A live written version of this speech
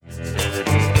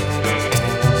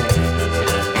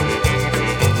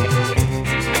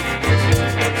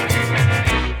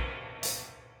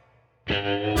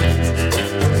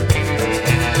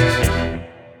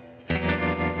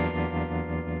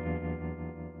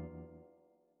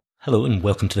Hello and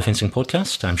welcome to the Fencing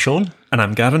Podcast. I'm Sean. And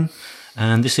I'm Gavin.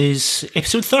 And this is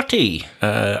episode 30.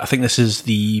 I think this is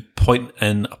the point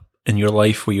in your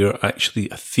life where you're actually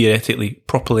theoretically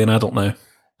properly an adult now.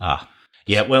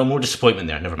 Yeah, well, more disappointment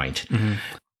there, never mind. Mm-hmm.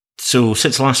 So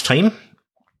since last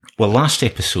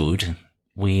episode,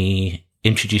 we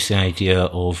introduced the idea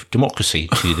of democracy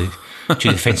to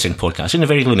the Fencing Podcast, in a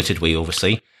very limited way,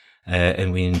 obviously.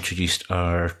 And we introduced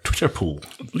our Twitter poll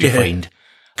to find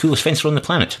coolest fencer on the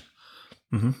planet.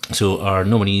 Mm-hmm. So our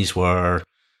nominees were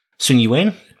Sun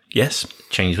Yuen. Yes.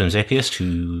 Chinese women's epeist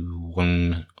who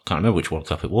won, I can't remember which World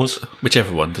Cup it was.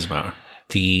 Whichever one, doesn't matter.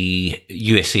 The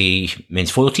USA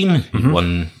men's foil team, who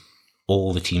won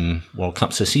all the team World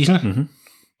Cups this season.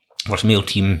 Mm-hmm. First male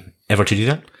team ever to do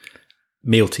that.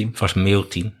 First male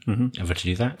team ever to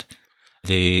do that.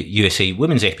 The USA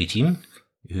women's epee team,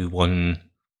 who won...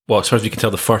 Well, as far as we can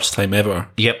tell, the first time ever.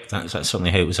 Yep, that's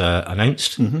certainly how it was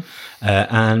announced. Mm-hmm.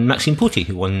 And Maxime Pottier,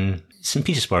 who won St.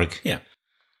 Petersburg. Yeah.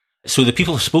 So the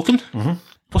people have spoken,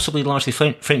 possibly largely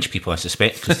French people, I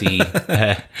suspect, because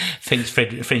the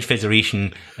French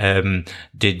Federation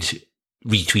did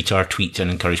retweet our tweet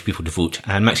and encourage people to vote.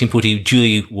 And Maxime Pottier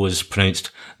duly was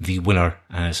pronounced the winner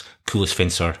as coolest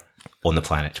fencer on the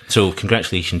planet. So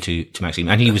congratulations to Maxime.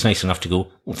 And he was nice enough to go,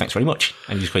 well, thanks very much.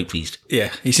 And he was quite pleased.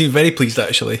 Yeah, he seemed very pleased,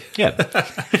 actually. Yeah.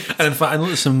 And in fact, I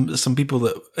noticed some people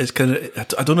that it's kind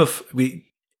of, I don't know if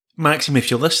Maxime,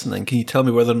 if you're listening, can you tell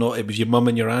me whether or not it was your mum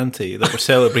and your auntie that were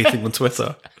celebrating on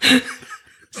Twitter?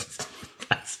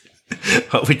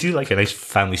 Well, we do like a nice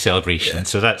family celebration,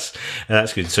 so that's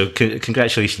good. So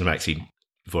congratulations, Maxime.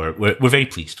 We're very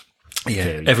pleased.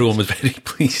 Yeah, everyone was very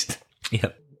pleased. Yeah.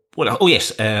 Well,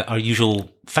 our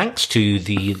usual thanks to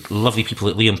the lovely people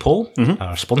at Liam Paul,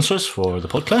 our sponsors for the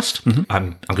podcast. Mm-hmm.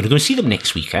 I'm going to go and see them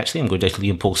next week, actually. I'm going down to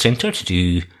Liam Paul Centre to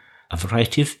do a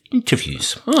variety of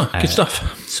interviews. Oh, good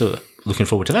stuff. So looking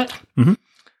forward to that. Mm-hmm.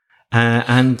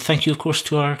 And thank you, of course,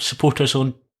 to our supporters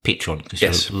on Patreon, because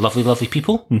you're lovely, lovely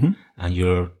people, and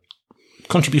your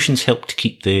contributions help to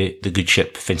keep the Good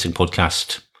Ship Fencing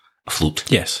Podcast afloat.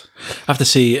 Yes. I have to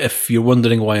say, if you're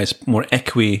wondering why it's more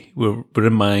echoey, we're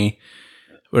in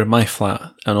my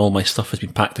flat and all my stuff has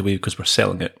been packed away because we're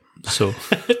selling it. So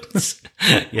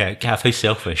yeah, Gav, how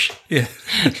selfish. Yeah.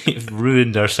 You've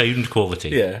ruined our sound quality.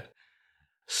 Yeah.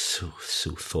 So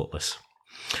thoughtless.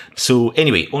 So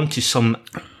anyway, on to some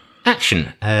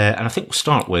action. And I think we'll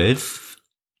start with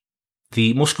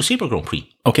the Moscow Sabre Grand Prix.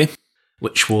 Okay.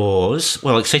 Which was,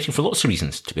 well, exciting for lots of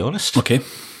reasons, to be honest. Okay.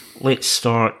 Let's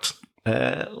start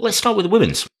with the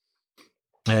women's.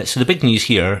 So the big news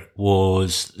here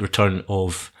was the return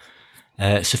of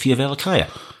Sofia Velikaya.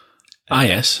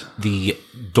 Yes. The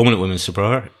dominant women's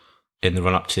sabre in the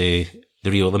run-up to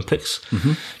the Rio Olympics.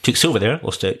 Mm-hmm. Took silver there,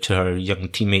 lost out to her young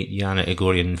teammate Yana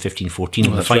Igorian in 15-14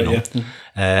 in the final, right,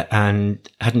 yeah. And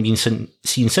hadn't been seen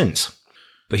since.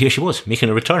 But here she was, making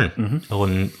a return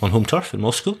on home turf in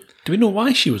Moscow. Do we know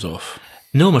why she was off?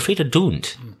 No, I'm afraid I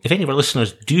don't. If any of our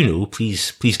listeners do know,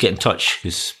 please get in touch,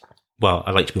 because, well,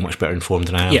 I'd like to be much better informed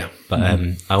than I am. Yeah. But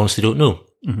I honestly don't know.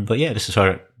 Mm-hmm. But yeah, this is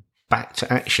her back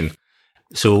to action.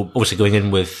 So obviously going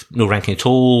in with no ranking at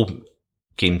all,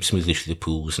 came smoothly through the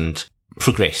pools and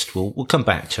progressed. We'll come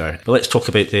back to her. But let's talk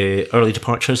about the early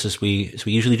departures as we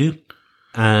usually do.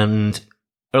 And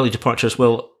early departures,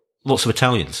 well, lots of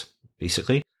Italians,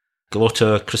 basically.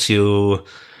 Gallotta, Crisio,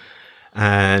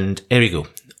 and Errigo.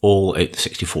 All out the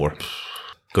 64,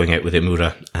 going out with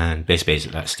Imura and Bez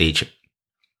at that stage.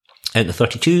 Out the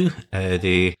 32,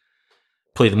 they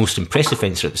play the most impressive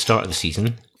fencer at the start of the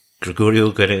season.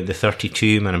 Gregorio going out in the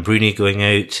 32, Manambruni going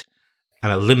out,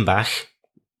 Anna Limbach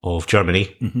of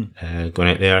Germany going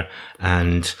out there,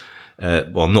 and,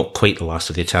 well, not quite the last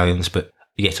of the Italians, but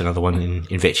yet another one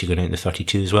in Vecchi going out in the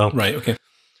 32 as well. Right, okay.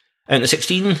 Out in the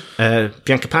 16,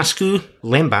 Bianca Pascu,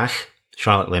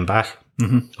 Charlotte Lembach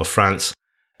of France,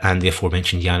 and the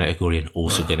aforementioned Yana Igorian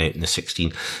also going out in the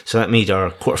 16. So that made our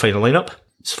quarterfinal lineup.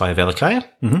 Sofia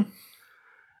Velikaya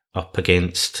up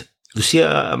against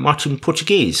Lucia Martin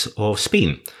Portuguese of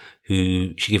Spain,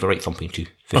 who she gave a right thumping to,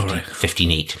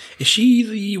 15-8. Is she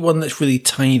the one that's really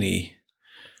tiny?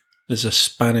 There's a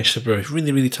Spanish sabre,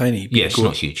 really, really tiny. Yeah, she's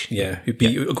not huge. Yeah, who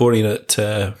beat Igorian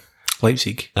at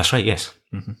Leipzig. That's right, yes.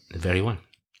 The very one.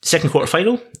 Second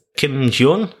quarterfinal, Kim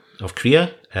Jeon of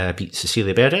Korea beat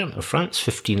Cecilia Berder of France,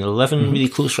 15-11, really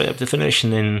close right up to the finish,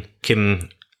 and then Kim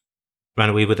ran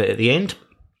away with it at the end.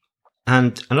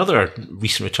 And another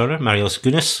recent returner, Marielle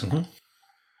Gunas,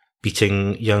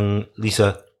 beating young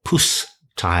Lisa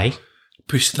Pustai.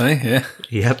 Pustai, yeah.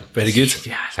 Yep. Very good.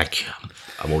 Yeah, thank you.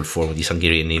 I'm old for with these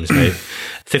Hungarian names now.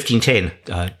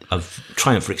 15-10, of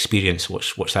triumph for experience.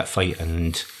 Watch that fight,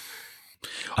 and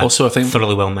Also, I think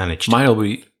thoroughly well managed. Maya will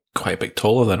be quite a bit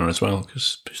taller than her as well,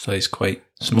 because Pusai's quite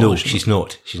small. No, she's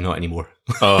not. She's not anymore.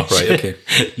 Oh, right, okay.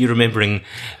 You're remembering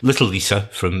little Lisa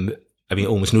from,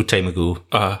 almost no time ago.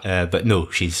 But no,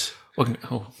 she's...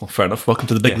 Well, fair enough. Welcome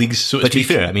to the big leagues, so to But to be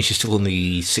speak. fair, she's still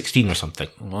only 16 or something.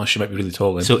 Well, she might be really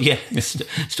tall then. So, yeah, it's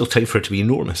still time for her to be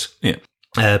enormous. Yeah.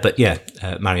 But yeah,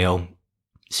 Marielle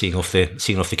seeing off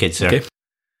the kids there. Okay.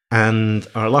 And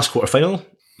our last quarterfinal,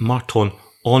 Marton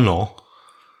Ono,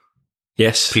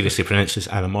 Yes. previously pronounced as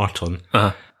Anna Marton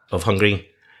of Hungary,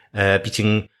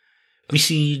 beating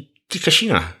Risi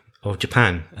Tikashina of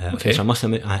Japan, which I must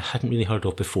admit I hadn't really heard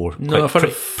of before. No, I've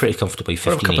heard pretty comfortably,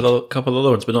 15-8. a couple of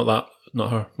other ones, but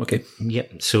not her. Okay.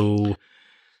 Yep. So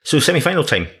semi-final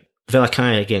time,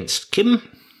 Velikaya against Kim.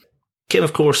 Kim,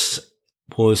 of course,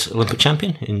 was Olympic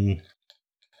champion in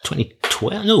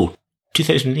 2012. No,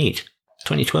 2008,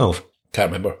 2012. Can't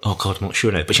remember. Oh God, I'm not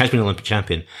sure now. But she has been Olympic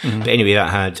champion. Mm-hmm. But anyway, that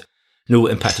had no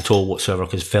impact at all whatsoever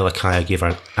because Velikaya gave her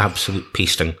an absolute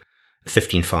pasting,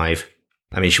 15-5.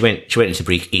 She went into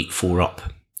break 8-4 up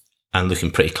and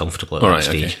looking pretty comfortable at that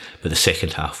stage. Okay. But the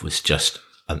second half was just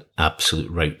an absolute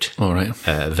rout. All right.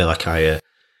 Velikaya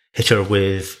hit her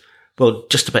with,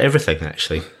 just about everything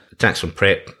actually. Attacks on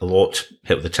prep a lot,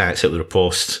 hit with attacks, hit with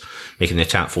riposte, making the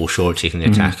attack fall short, taking the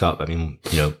attack up.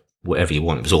 Whatever you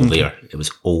want, it was all there. It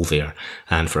was all there.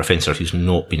 And for a fencer who's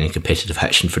not been in competitive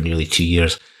action for nearly 2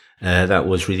 years, that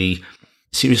was really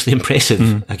seriously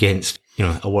impressive against,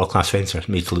 a world-class fencer,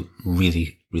 made to look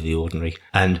really, really ordinary.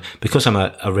 And because I'm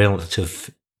a relative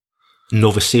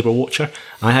novice sabre watcher,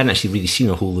 I hadn't actually really seen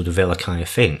a whole load of Velikaya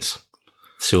fence.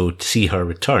 So to see her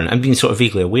return, I'm being sort of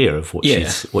vaguely aware of what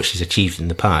she's achieved in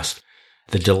the past.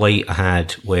 The delight I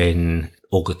had when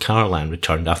Olga Karlan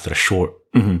returned after a short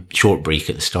break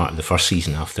at the start of the first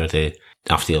season after the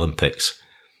Olympics.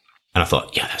 And I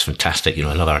thought, yeah, that's fantastic.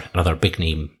 Another big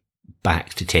name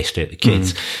back to test out the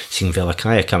kids. Seeing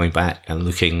Velikaya coming back and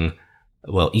looking,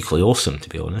 equally awesome, to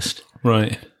be honest.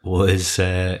 Right. Was,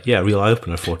 a real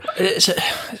eye-opener for her.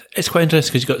 It's quite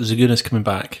interesting because you've got Zagunis coming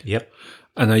back. Yep.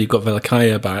 And now you've got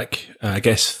Velikaya back. I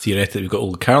guess theoretically we've got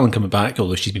Olga Karlan coming back,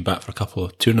 although she's been back for a couple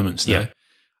of tournaments now. Yeah.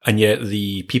 And yet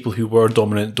the people who were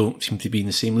dominant don't seem to be in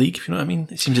the same league, if you know what I mean.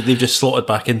 It seems that they've just slotted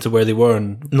back into where they were.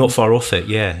 And not far off it,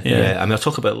 yeah. I'll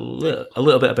talk about a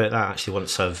little bit about that actually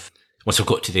once I've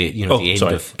got to the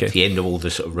the end of all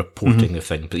the sort of reporting of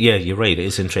things. But yeah, you're right. It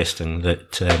is interesting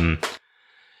that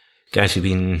guys who've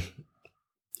been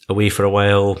away for a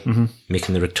while,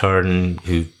 making the return,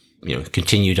 who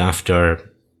continued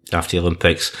after the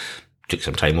Olympics, took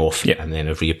some time off, and then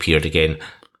have reappeared again.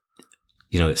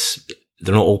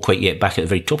 They're not all quite yet back at the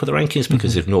very top of the rankings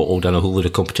because they've not all done a whole load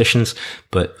of competitions.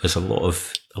 But there's a lot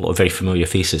of very familiar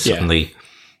faces suddenly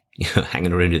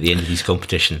hanging around at the end of these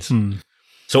competitions.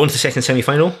 So on to the second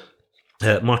semi-final,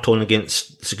 Marton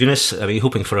against Zagunis.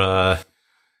 Hoping for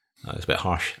it's a bit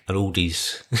harsh, an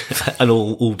oldies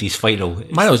final.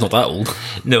 Milo's not that old.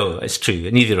 No, it's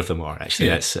true. Neither of them are actually.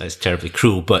 Yeah. That's terribly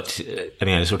cruel. But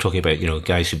as we're talking about,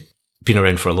 guys who've been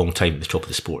around for a long time at the top of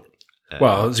the sport.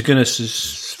 Zagunis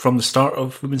is from the start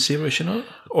of Women's Sabre, is she not?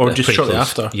 Or just shortly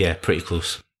close. After? Yeah, pretty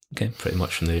close. Okay, pretty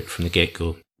much from the get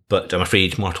go. But I'm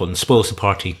afraid Marton spoils the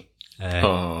party.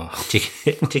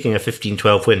 Taking a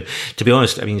 15-12 win. To be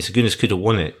honest, Zagunis could have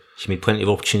won it. She made plenty of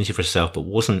opportunity for herself, but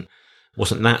wasn't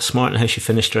that smart in how she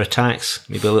finished her attacks.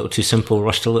 Maybe a little too simple,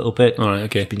 rushed a little bit. All right,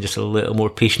 okay. Been just a little more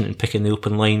patient in picking the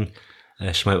open line.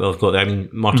 She might well have got there.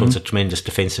 Marton's a tremendous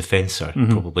defensive fencer,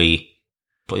 probably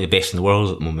the best in the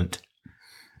world at the moment,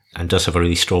 and does have a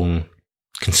really strong,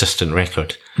 consistent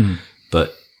record.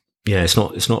 But yeah, it's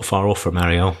not far off for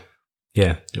Marielle.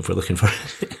 Yeah, if we're looking for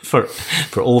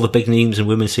all the big names in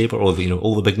women's sabre, or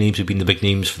all the big names who've been the big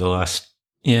names for the last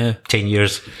 10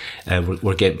 years,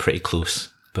 we're getting pretty close.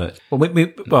 But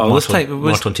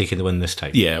Marton taking the win this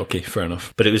time. Yeah, okay, fair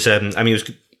enough. But it was,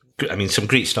 some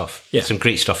great stuff. Yeah, some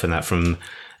great stuff in that from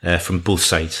both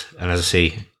sides. And as I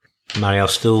say, Marielle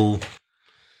still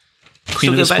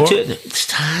queen of the sport.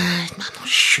 I'm not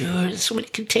sure. There's so many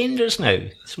contenders now.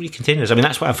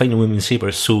 That's why I find the women's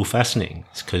sabre so fascinating.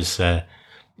 It's because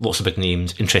lots of big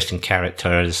names, interesting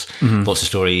characters, lots of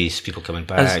stories, people coming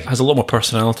back. Has a lot more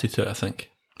personality to it, I think.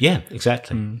 Yeah,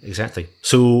 exactly.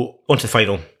 So on to the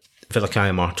final,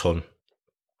 Velikaya Marton.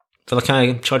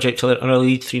 Velikaya charge out to let her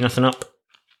lead 3-0 up,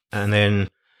 and then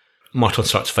Marton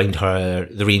starts to find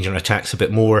the range in her attacks a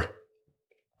bit more.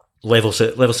 Levels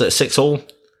it at 6-all.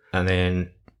 And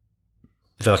then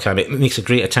Velikaya makes a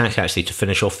great attack, actually, to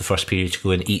finish off the first period to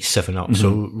go in 8-7 up.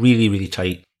 So really, really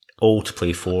tight, all to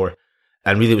play for.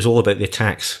 And really, it was all about the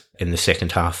attacks in the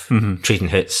second half. Trading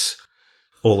hits,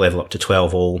 all level up to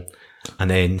 12-all. and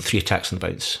then 3 attacks on the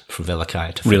bounce from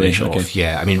Velicaia to finish off.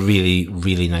 Yeah, I mean, really,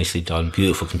 really nicely done.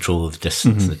 Beautiful control of the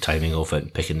distance and the timing of it,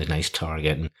 and picking the nice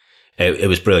target. And it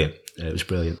was brilliant. It was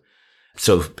brilliant.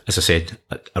 So, as I said,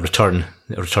 a return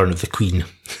of the Queen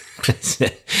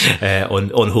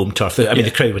on home turf. I mean,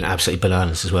 the crowd went absolutely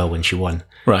bananas as well when she won.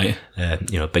 Right.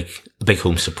 Big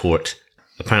home support.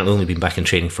 Apparently only been back in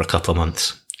training for a couple of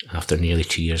months after nearly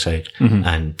 2 years out,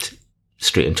 and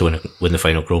straight into win the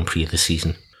final Grand Prix of the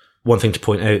season. One thing to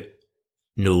point out,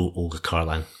 no Olga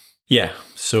Karlan. Yeah,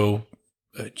 so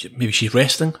maybe she's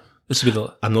resting?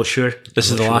 I'm not sure. This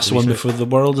is the last one before the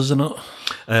World, is it not?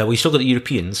 We still got the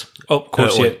Europeans. Oh, of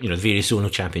course, the various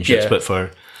zonal championships, but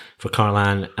for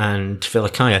Karlan and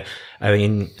Velicaia. I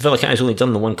mean, Velicaia's only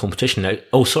done the one competition now.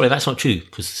 Oh, sorry, that's not true,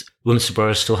 because Women's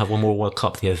Sabers still have one more World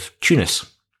Cup. They have Tunis.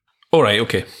 All right,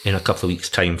 okay. In a couple of weeks'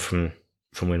 time from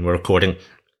when we're recording.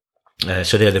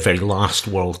 So they're the very last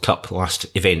World Cup, last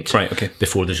event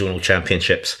before the zonal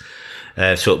championships.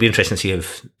 So it'll be interesting to see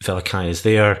if Velicaia is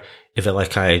there. If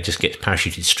Velicaia just gets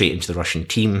parachuted straight into the Russian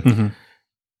team,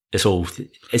 it's all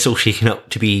shaking up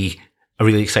to be a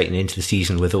really exciting end to the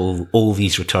season with all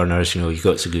these returners. You know, you've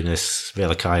got Zagunis,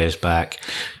 Velicaia's back,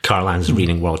 Karlan's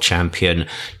reigning world champion.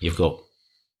 You've got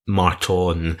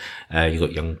Marton, you've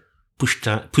got young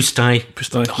Pustai.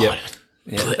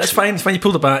 Yeah, that's fine. It's fine. You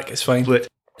pulled it back. It's fine.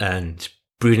 And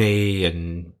Brune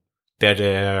and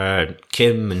Berder and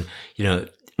Kim, and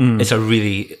it's a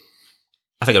really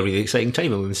exciting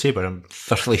time in Women's Sabre. I'm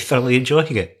thoroughly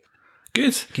enjoying it.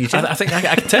 Good. Can you tell? I think I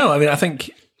can tell. I mean, I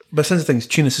think by the sense of things,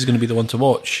 Tunis is going to be the one to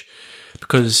watch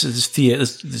because there's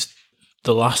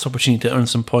the last opportunity to earn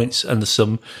some points, and there's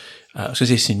some. I was going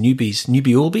to say some newbies,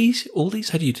 oldies.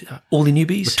 How do you oldie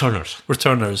newbies?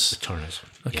 Returners.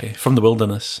 Okay, from the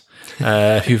wilderness,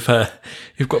 who've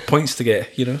got points to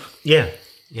get. Yeah.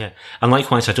 And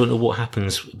likewise, I don't know what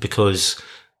happens because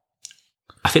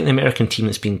I think the American team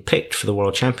that's been picked for the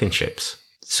World Championships.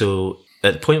 So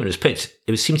at the point when it was picked,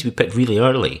 it seemed to be picked really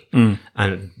early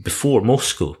and before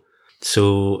Moscow.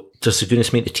 So does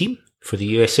Zagunis make the team for the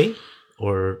USA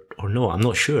or no? I'm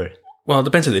not sure. Well, it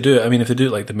depends how they do it. I mean, if they do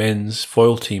it like the men's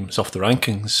foil team, it's off the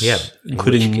rankings. Yeah,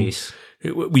 including, in which case,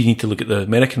 we need to look at the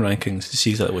American rankings to see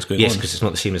exactly what's going on. Yes, because it's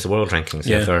not the same as the world rankings.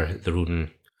 They have their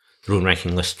own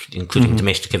ranking list, including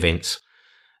domestic events.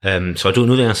 So I don't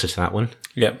know the answer to that one.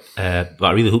 Yeah. But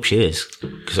I really hope she is,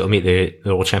 because it'll make the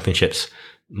World Championships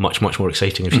much, much more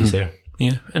exciting if she's there.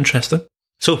 Yeah, interesting.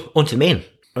 So, on to the men.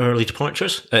 Early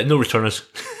departures. No returners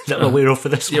that I'm aware of for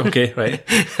this one. Okay, right.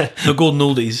 No golden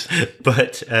oldies.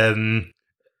 But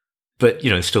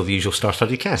still the usual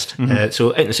star-studded cast.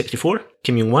 So, out in the 64,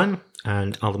 Kim Young-wan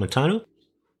and Aldo Montano. Out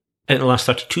in the last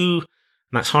 32,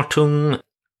 Max Hartung,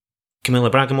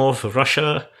 Kamila Bragimov of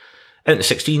Russia. Out in the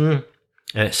 16,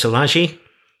 Szilagyi,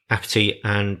 Apathy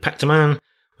and Paktaman,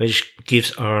 which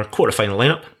gives our quarter-final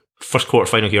lineup. First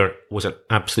quarter-final here was an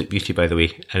absolute beauty, by the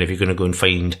way. And if you're going to go and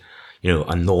find,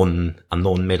 a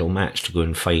non-medal match to go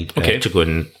and find, to go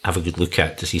and have a good look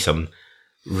at, to see some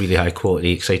really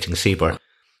high-quality, exciting sabre,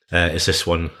 is this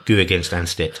one, Gu against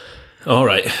Anstedt. All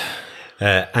right.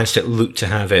 Anstedt looked to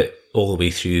have it all the way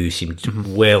through, seemed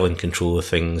well in control of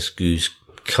things. Gu's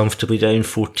comfortably down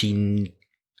 14-10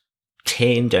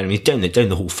 down. I mean, down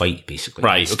the whole fight, basically.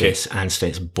 Right, okay.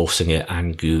 Anstedt's bossing it,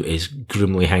 and Gu is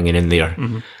grimly hanging in there,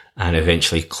 and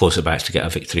eventually close it back to get a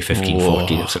victory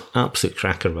 15-14. It's an absolute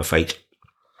cracker of a fight.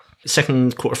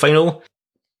 Second quarter-final,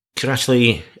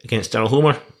 Kiratli against Daryl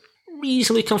Homer.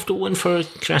 Reasonably comfortable win for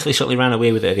Kiratli. Certainly ran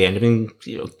away with it at the end. I mean,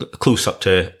 close up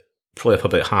to probably up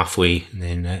about halfway, and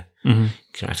then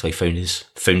Kiratli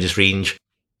found his range.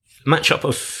 Matchup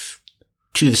of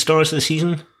two of the stars of the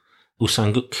season, Oh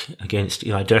Sang-uk against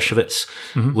Eli Dershowitz,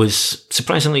 was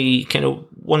surprisingly kind of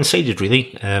one-sided,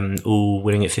 really. Oh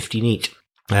winning at 15-8.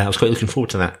 I was quite looking forward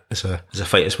to that as a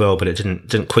fight as well, but it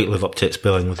didn't quite live up to its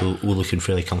billing, with Oh looking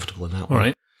fairly comfortable in that one. All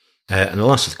right. And the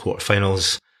last of the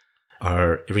quarterfinals,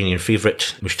 our Iranian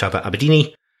favourite, Mushtaba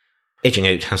Abedini, edging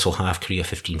out Hansel Hav Korea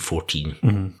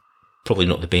 15-14. Probably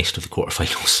not the best of the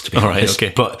quarterfinals, to be honest.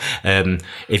 Okay. But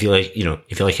if you like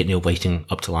it nail biting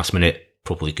up to last minute,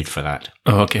 probably good for that.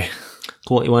 Oh, okay.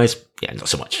 Quality wise, yeah, not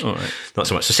so much. All right. Not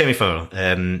so much. So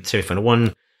semi-final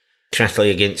one,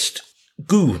 Kiratli against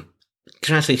Gu.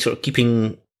 Kiratli sort of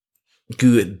keeping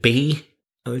Gu at bay,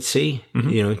 I would say.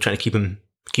 Trying to keep him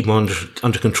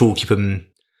under control, keeping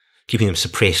him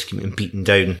suppressed, keeping him beaten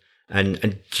down,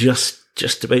 and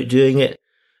just about doing it.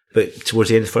 But towards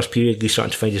the end of the first period, Gu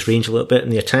starting to find his range a little bit in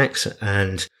the attacks,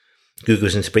 and Gu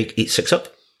goes into break 8-6 up.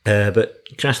 But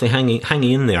Kiratli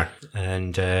hanging in there,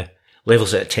 and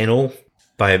levels it at 10-all.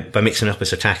 by mixing up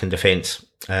his attack and defence,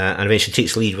 and eventually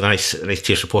takes the lead with a nice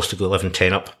tierce riposte to go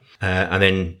 11-10 up, and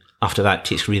then after that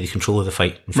takes really control of the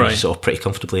fight and finishes it off pretty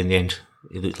comfortably in the end.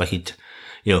 It looked like he'd,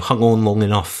 hung on long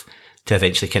enough to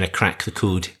eventually kind of crack the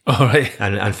code. All right.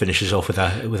 And finishes off with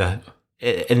a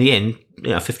in the end,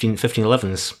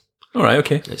 15-11s. All right,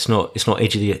 okay. It's not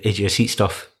edge of your seat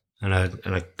stuff, and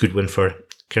a good win for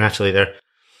Cannatelli there.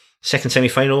 Second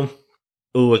semi-final,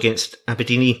 against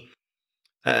Aberdeen.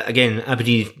 Again,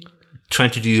 Aberdeen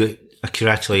trying to do a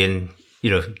Cannatelli and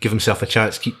give himself a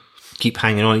chance, keep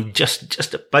hanging on. He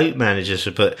just about manages,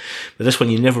 but this one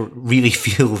you never really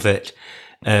feel that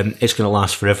it's going to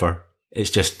last forever. It's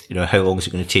just how long is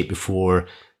it going to take before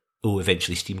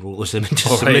eventually steamrollers them into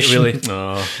submission. Right, really?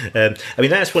 Oh. I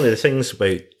mean, that's one of the things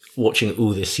about watching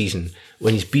this season.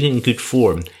 When he's been in good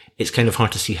form, it's kind of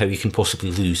hard to see how he can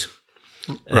possibly lose.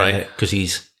 Right. Because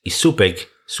he's so big,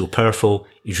 so powerful,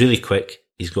 he's really quick,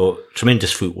 he's got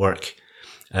tremendous footwork,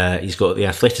 he's got the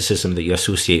athleticism that you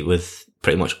associate with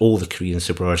pretty much all the Korean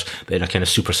superstars, but in a kind of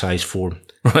supersized form.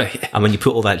 Right. And when you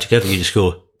put all that together, you just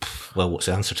go, well, what's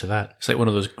the answer to that? It's like one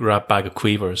of those grab bag of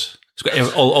quavers. It's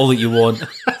got all that you want.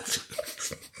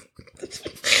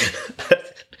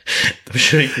 I'm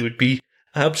sure you would be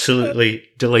absolutely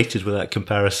delighted with that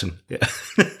comparison. Yeah.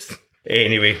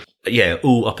 Anyway,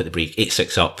 up at the break,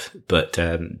 8-6 up, but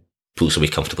pulls away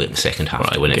comfortably in the second half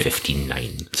to win at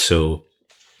 15-9. So,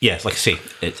 like I say,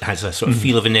 it has a sort of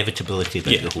feel of inevitability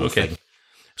about the whole thing.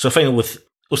 So a final with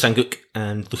Oh Sang-gook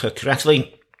and Luca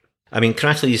Cannatelli. I mean,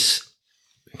 Cannatelli's,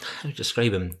 how do you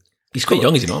describe him? He's quite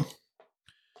young, is he not?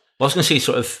 Well, I was going to say,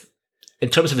 sort of, in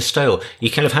terms of his style, he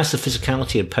kind of has the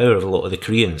physicality and power of a lot of the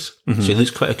Koreans. Mm-hmm. So he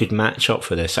looks quite a good match-up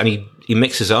for this. And he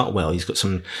mixes it up well. He's got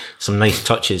some nice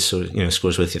touches, so,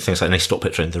 scores with things like a nice stop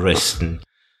pitch around the wrist. And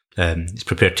he's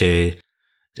prepared to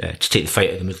take the fight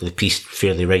out of the middle of the piece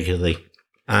fairly regularly.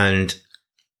 And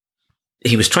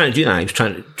he was trying to do that. He was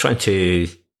trying to,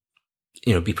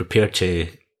 be prepared to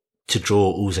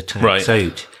draw Oh's attacks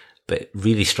out, but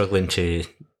really struggling to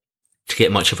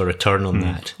get much of a return on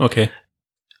that. Okay.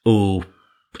 Oh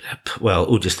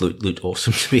just looked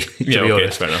awesome to be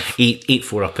honest. Fair enough.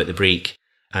 8-4 up at the break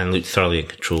and looked thoroughly in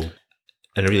control.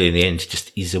 And really, in the end,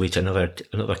 just eased away to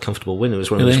another comfortable win. It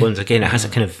was one of those ones. Again, it has a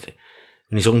kind of,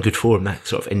 when he's on good form, that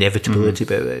sort of inevitability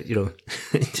about it.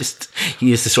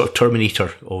 He is the sort of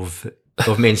Terminator of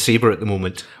men's sabre at the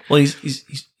moment. Well,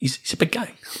 he's a big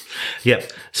guy. Yeah.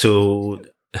 So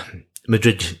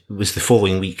Madrid was the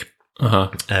following week. Uh-huh.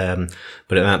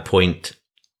 But at that point,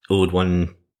 Oh'd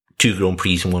won 2 Grand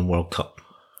Prix and 1 World Cup.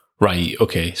 Right,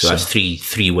 okay. So that's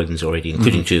three wins already,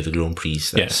 including 2 of the Grand Prix.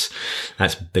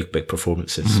 That's big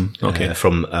performances. Mm-hmm. Okay.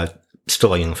 From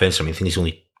still a young fencer. I mean, I think he's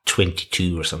only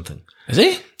 22 or something. Is he?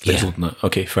 Yeah. He's older than that.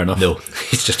 Okay, fair enough. No,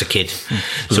 he's just a kid.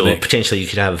 So potentially you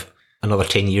could have another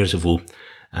 10 years of Oh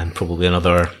and probably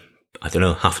another, I don't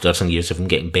know, half a dozen years of him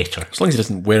getting better. As long as he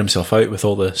doesn't wear himself out with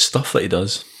all the stuff that he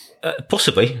does.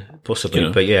 Possibly. But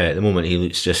at the moment he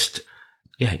looks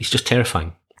he's just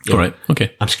terrifying. All right,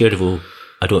 okay. I'm scared of Oh.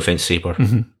 I don't fence Sabre.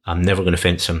 Mm-hmm. I'm never going to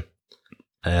fence him.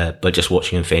 But just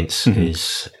watching him fence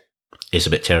is a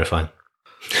bit terrifying.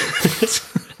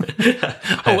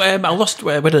 I lost.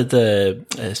 Where did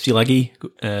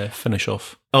Szilágyi finish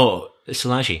off? Oh,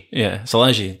 Szilágyi. Yeah,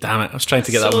 Szilágyi. Damn it. I was trying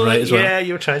to get that one right as well. Yeah,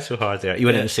 you were trying so hard there. You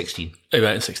went in 16. I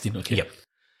went in 16, okay. Yep.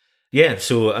 Yeah,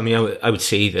 so, I mean, I would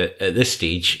say that at this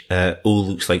stage, Oh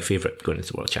looks like favourite going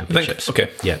into the World Championships.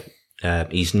 Okay. Yeah.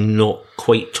 He's not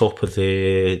quite top of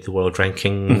the world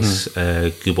rankings.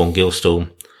 Gubon Gil still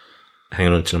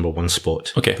hanging on to number 1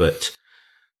 spot. Okay. But,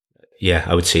 yeah,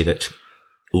 I would say that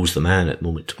Oh's the man at the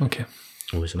moment. Okay.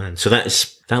 Oh, the man. So that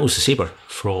was the Sabre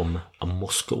from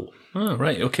Moscow. Oh,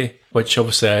 right, okay. Which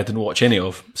obviously I didn't watch any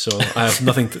of, so I have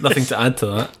nothing to add to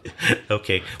that.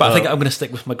 Okay. But I think I'm going to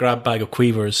stick with my grab bag of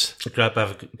quavers. Grab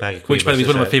bag of quavers. Which, by the way, is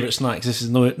one of my favourite snacks. This is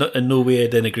in no way a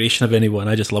denigration of anyone.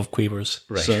 I just love quavers.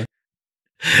 Right. So.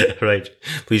 Right.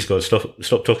 Please, God,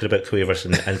 stop talking about quavers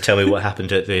and tell me what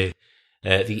happened at the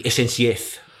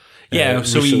SNCF.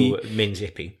 So we men's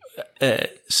epi.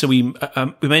 So we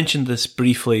mentioned this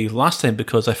briefly last time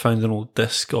because I found an old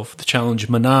disc of the Challenge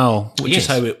Manal, which is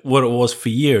what it was for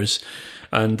years,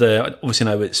 and obviously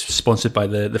now it's sponsored by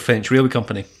the French railway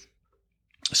company.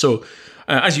 So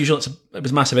as usual, it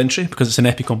was massive entry because it's an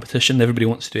epi competition. Everybody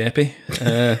wants to do epi.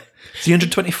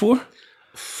 324.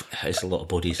 It's a lot of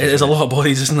bodies. It is a lot of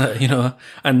bodies, isn't it?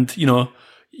 And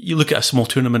you look at a small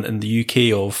tournament in the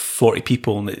UK of 40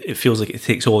 people and it feels like it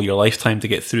takes all your lifetime to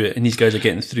get through it, and these guys are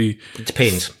getting through. It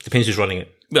depends who's running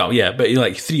it. Well, yeah, but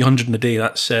like 300 in a day,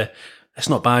 that's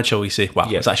not bad, shall we say.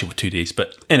 Well, it's actually 2 days,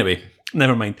 but anyway.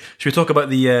 Never mind. Should we talk about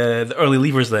the early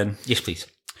leavers then? Yes, please.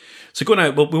 So going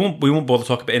out, well, we won't bother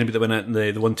talking about anybody that went out in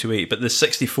the 128, but the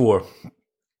 64.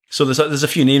 So there's a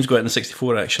few names go out in the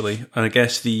 64 actually, and I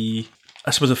guess I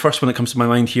suppose the first one that comes to my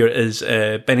mind here is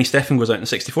Benny Steffen goes out in the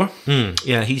 64.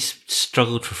 Yeah, he's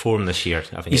struggled for form this year.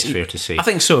 I think it's fair to say. I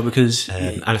think so because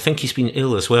and I think he's been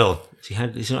ill as well.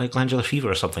 He's like glandular fever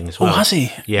or something as well. Oh, has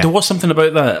he? Yeah. There was something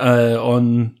about that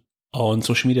on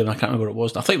social media, and I can't remember what it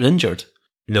was. I thought he was injured.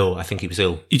 No, I think he was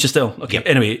ill. You just ill? Okay. Yep.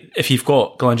 Anyway, if you've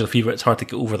got glandular fever, it's hard to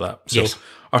get over that. So yes.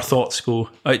 Our thoughts go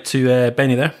out to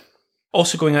Benny there.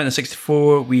 Also going out in the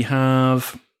 64, we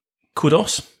have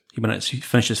Kudos. He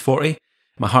finishes 40.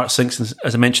 My heart sinks,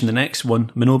 as I mentioned, the next one,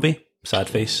 Minobi. Sad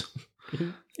face.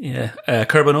 Yeah.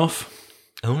 Kurbanov.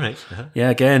 Oh, right. Uh-huh. Yeah,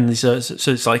 again, so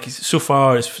it's like, so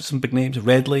far, it's some big names.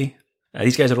 Redley.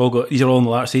 These guys are all these are all in the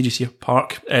latter stages here.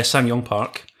 Park. Sang-Yong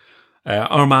Park.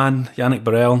 Our man, Yannick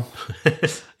Burrell.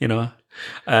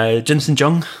 Jinsen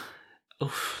Jung.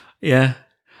 Oof. Yeah.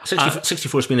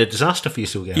 64's been a disaster for you,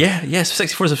 so again. Yeah, yes,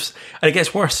 64 is, and it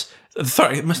gets worse.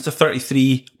 Mr.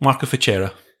 33, Marco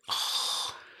Ficera.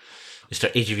 It's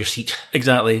the edge of your seat.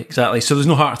 Exactly. So there's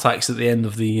no heart attacks at the end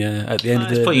of the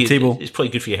table. It's probably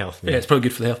good for your health. Yeah, it's probably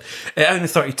good for the health. Out in the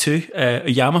 32,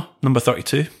 Oyama, number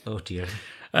 32. Oh dear.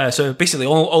 So basically,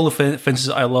 all the fences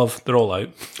I love, they're all out.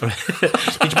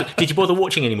 Did you bother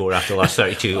watching any more after the last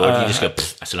 32, or did you just go,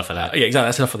 that's enough of that? Yeah, exactly.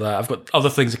 That's enough of that. I've got other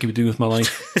things I could be doing with my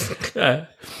life.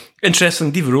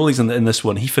 Interesting, Di Veroli's in this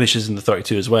one. He finishes in the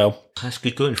 32 as well. That's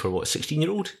good going for what,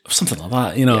 16-year-old? Something like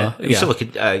that, you know. Yeah. Still he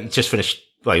just finished.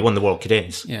 Well, he won the World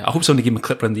Cadets. Yeah, I hope somebody gave him a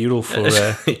clip around the Euro for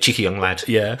cheeky young lad.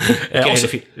 Yeah. Also,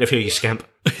 if you scamp.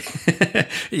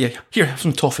 Yeah, here, have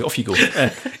some toffee. Off you go.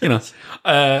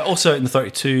 Also out in the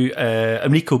 32,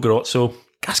 Enrico Garozzo,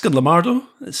 Gaston Lamardo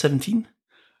at 17.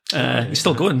 He's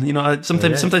still going. You know,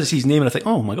 sometimes I see his name and I think,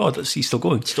 oh my god, he's still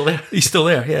going. Still there. He's still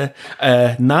there.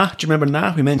 Yeah. Na, do you remember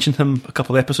Na? We mentioned him a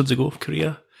couple of episodes ago.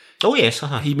 Korea. Oh yes,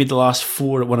 he made the last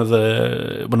four at one of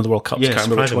the World Cups. Yes, can't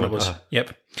remember which one it was.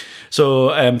 Yep.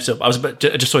 So I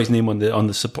just saw his name on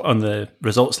the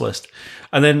results list,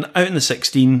 and then out in the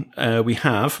 16 we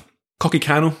have Koki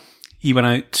Kano. He went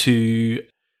out to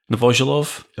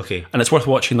Novozhelov. Okay, and it's worth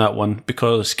watching that one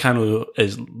because Kano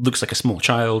looks like a small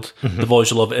child. Mm-hmm.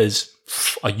 Novozhelov is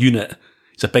a unit.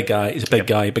 He's a big guy. He's a big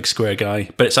guy, big square guy.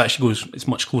 But it's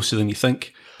much closer than you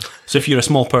think. So if you're a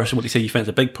small person, what they say you think is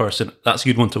a big person, that's a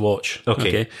good one to watch.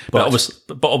 Okay. But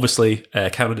obviously,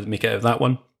 Kano didn't make it out of that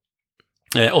one.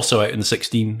 Also out in the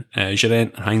 16,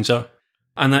 Geraint and Heinzer.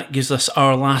 And that gives us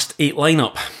our last 8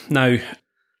 lineup. Now,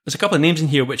 there's a couple of names in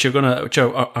here which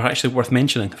are actually worth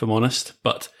mentioning, if I'm honest.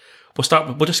 But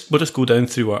we'll just go down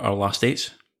through our last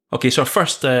 8s. Okay, so our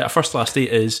first last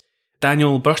 8 is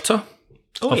Daniel Berta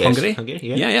of Hungary.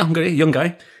 Yeah, Hungary, young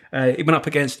guy. He went up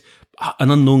against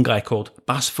an unknown guy called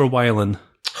Bas Verwijlen.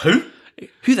 Who?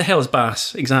 Who the hell is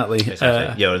Bas? Exactly.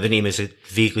 The name is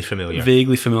vaguely familiar.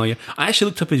 Vaguely familiar. I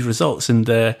actually looked up his results and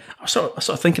I was sort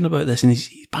of thinking about this, and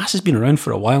Bas has been around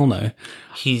for a while now.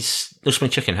 He's my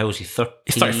chicken. How is he? 30?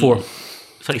 He's 34.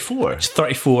 34? He's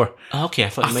 34. Oh, okay, I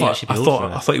thought he might actually be older.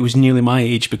 I thought he was nearly my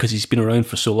age because he's been around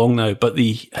for so long now, but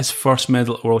his first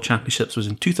medal at World Championships was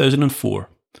in 2004,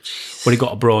 where he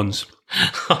got a bronze.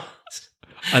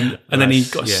 And then he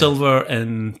got a silver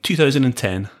in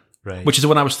 2010, right? Which is the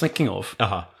one I was thinking of.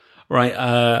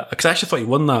 Right, because I actually thought he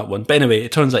won that one. But anyway,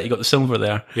 it turns out he got the silver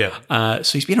there. Yeah.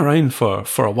 So he's been around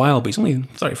for a while, but he's only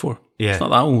 34. Yeah. It's not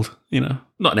that old, you know.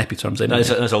 Not in epi terms, anyway.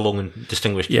 That's a long and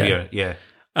distinguished career, yeah.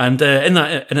 And in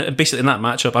that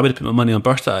matchup, I would have put my money on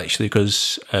Berta, actually,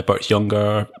 because Bert's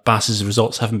younger. Bas's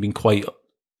results haven't been quite,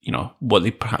 what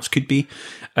they perhaps could be.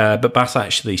 But Bas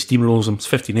actually steamrolls him. It's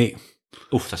 15-8.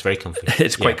 Oh, that's very comfortable.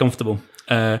 It's quite comfortable.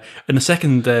 In the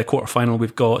second quarterfinal,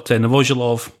 we've got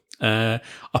Novozhelov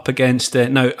up against...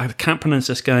 now, I can't pronounce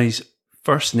this guy's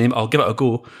first name. I'll give it a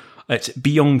go. It's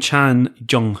Byung-Chan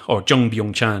Jung, or Jung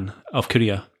Byung-Chan of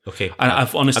Korea. Okay. And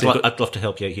I've honestly... I'd love to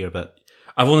help you out here, but...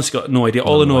 I've honestly got no idea.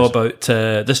 All I know about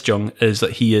this Jung is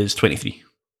that he is 23.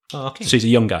 Oh, okay. So he's a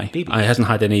young guy. Baby. He hasn't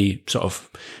had any sort of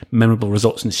memorable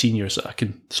results in the seniors that I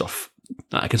can sort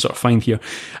of find here.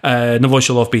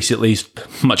 Novozhelov basically is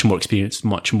much more experienced,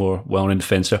 much more well-rounded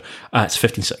fencer. It's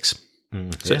 15-6.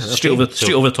 So straight over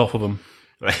the top of him.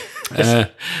 Right.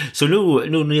 So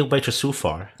no nail biter so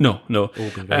far. No.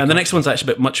 And the next one's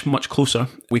actually much closer.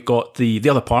 We've got the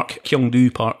other Park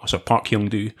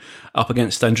Hyung-do, up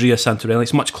against Andrea Santorelli.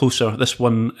 It's much closer. This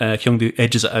one, Hyung-do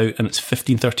edges it out, and it's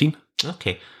 15-13.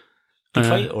 Okay. Good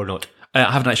fight or not?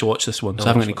 I haven't actually watched this one, so I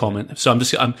haven't got any comment. So I'm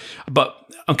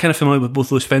kind of familiar with both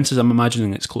those fences. I'm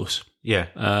imagining it's close. Yeah.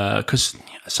 Because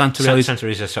Santorelli's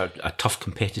Santorelli's a sort of a tough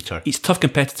competitor. He's a tough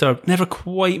competitor, never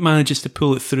quite manages to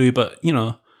pull it through, but,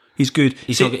 he's good.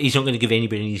 He's not going to give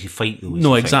anybody an easy fight, though.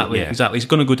 No, exactly. He's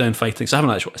going to go down fighting. So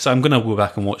I'm going to go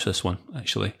back and watch this one,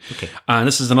 actually. Okay. And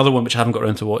this is another one which I haven't got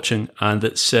around to watching, and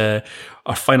it's our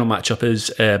final matchup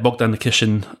is Bogdan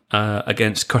Nikishin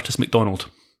against Curtis McDonald.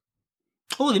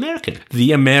 Oh, the American.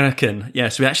 The American,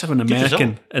 yes. We actually have an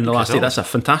American in the last result. day. That's a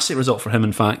fantastic result for him,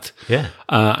 in fact. Yeah.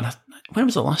 When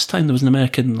was the last time there was an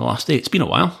American in the last day? It's been a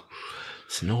while.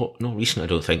 It's not recent, I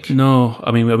don't think. No,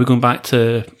 I mean, are we going back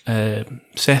to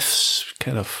Seth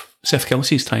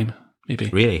Kelsey's time, maybe?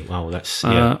 Really? Wow, that's...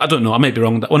 Yeah. I don't know. I might be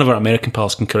wrong. One of our American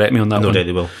pals can correct me on that one. No doubt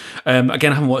they will.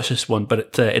 Again, I haven't watched this one,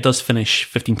 but it does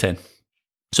finish 15-10.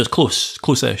 So it's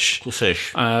close-ish.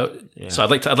 Close-ish. So I'd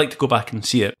like to go back and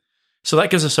see it. So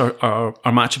that gives us our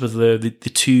matchup of the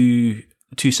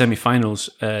two semi-finals.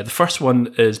 The first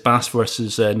one is Bas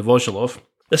versus Novozhelov.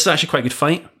 This is actually quite a good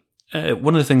fight.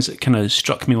 One of the things that kind of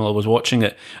struck me while I was watching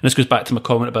it, and this goes back to my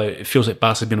comment about it feels like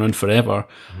Bas has been around forever,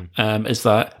 is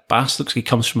that Bas looks like he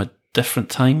comes from a different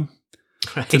time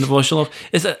to Novozhelov.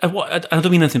 Is that I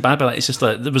don't mean anything bad by that. It's just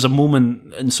that there was a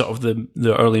moment in sort of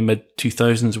the early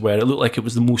mid-2000s where it looked like it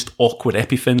was the most awkward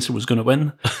Epifencer was going to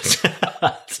win.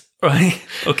 Right?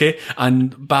 Okay.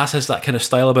 And Bas has that kind of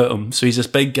style about him. So he's this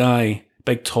big guy,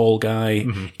 big tall guy.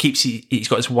 He's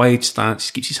got his wide stance.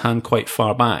 He keeps his hand quite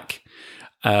far back,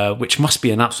 which must be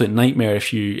an absolute nightmare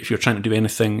if you're trying to do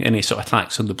any sort of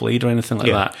attacks on the blade or anything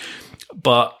like that.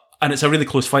 And it's a really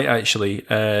close fight actually.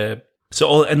 So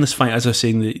all in this fight, as I was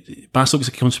saying, Bas looks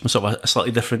like he comes from sort of a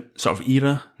slightly different sort of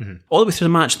era. All the way through the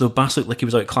match, though, Bas looked like he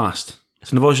was outclassed.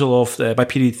 So Novozhelov, by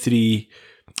period 3,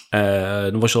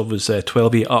 Novozhelov was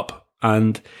 12-8 up,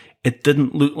 and it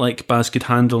didn't look like Bas could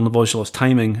handle Novozhelov's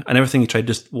timing, and everything he tried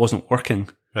just wasn't working.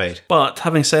 Right. But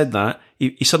having said that,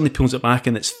 he suddenly pulls it back,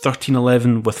 and it's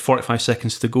 13-11 with 45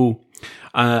 seconds to go.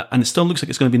 And it still looks like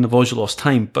it's going to be Novozhelov's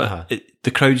time, but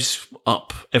the crowd's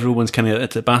up. Everyone's kind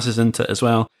of, Bas is into it as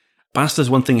well. Bas does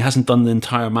one thing he hasn't done the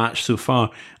entire match so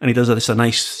far, and he does a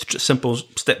nice, simple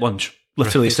step lunge.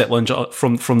 Literally step lunge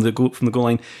from the goal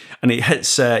line, and he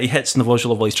hits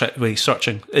Novozhelov while he's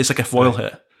searching. It's like a foil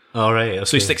hit. All right. Okay.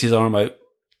 So he sticks his arm out.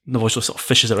 Novozhelov sort of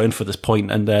fishes around for this point,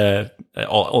 and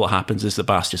all that happens is the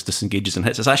Bas just disengages and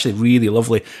hits. It's actually really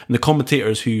lovely. And the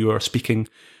commentators who's speaking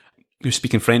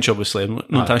French, obviously, I'm not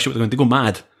entirely sure what they're going to go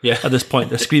mad. Yeah. At this point,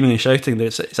 they're screaming and shouting.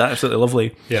 It's absolutely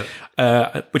lovely. Yeah.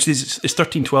 Which is it's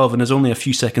 13-12, and there's only a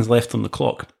few seconds left on the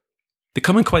clock. They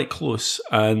come in quite close,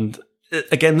 and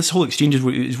again, this whole exchange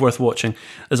is worth watching.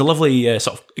 There's a lovely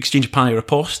sort of exchange of panny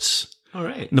ripostes. All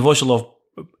right. Novozhelov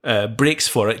breaks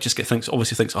for it,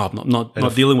 obviously thinks, oh, I'm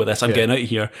not dealing with this, I'm getting out of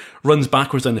here. Runs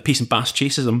backwards down the piece, and Bas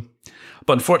chases him.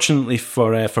 But unfortunately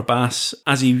for Bas,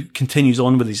 as he continues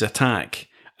on with his attack,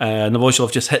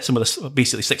 Novozhelov just hits him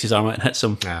basically sticks his arm out and hits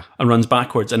him and runs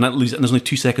backwards, and there's only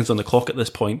 2 seconds on the clock at this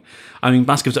point. I mean,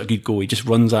 Bas gives it a good go. He just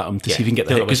runs at him to see if he can get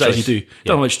the hit, because as you do,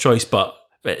 don't have much choice, but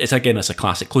it's a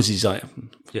classic. Closes his eye,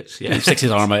 sticks his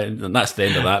arm out, and that's the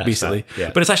end of that, basically.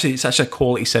 But it's actually a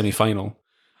quality semi-final.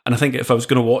 And I think if I was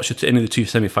going to watch any of the 2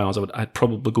 semi-finals, I'd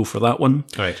probably go for that one.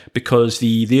 Right. Because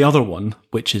the other one,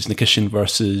 which is Nikishin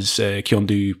versus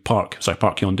Park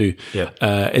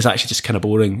Kyondoo, is actually just kind of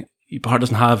boring. Park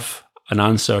doesn't have an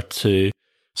answer to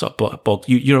sort of Bog.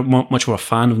 You're much more a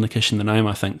fan of Nikishin than I am,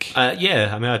 I think.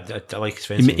 Yeah, I mean, I like his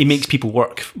fencing. He makes people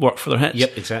work for their hits.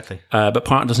 Yep, exactly. But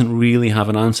Park doesn't really have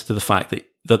an answer to the fact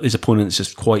that his opponent is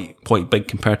just quite big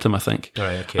compared to him, I think.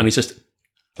 Right, okay. And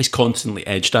he's constantly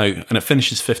edged out, and it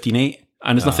finishes 15-8,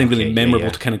 and there's nothing really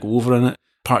memorable to kind of go over in it.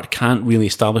 Park can't really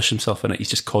establish himself in it. He's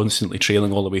just constantly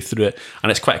trailing all the way through it,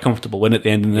 and it's quite a comfortable win at the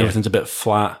end, and everything's a bit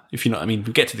flat, if you know what I mean.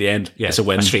 We get to the end, it's a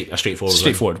win. A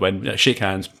straightforward win. Shake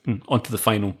hands, on to the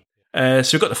final. So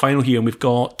we've got the final here, and we've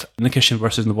got Nikishin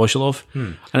versus Novozhelov.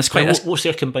 And it's quite... What's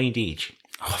their combined age?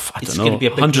 I don't know. Going to be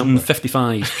a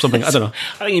 155, something. I don't know.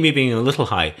 I think you may be a little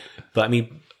high, but I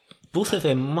mean, both of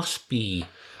them must be...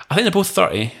 I think they're both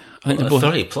 30. I think they're both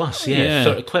 30 plus,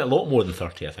 30, quite a lot more than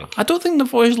 30, I think. I don't think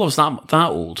Novozhelov's that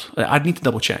old. I'd need to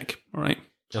double check, all right?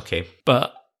 Okay.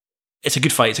 But it's a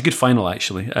good fight. It's a good final,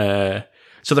 actually.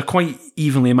 So they're quite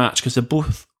evenly matched, because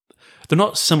they're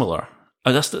not similar.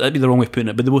 That'd be the wrong way of putting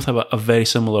it, but they both have a very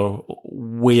similar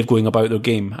way of going about their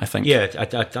game, I think. Yeah, I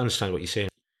understand what you're saying.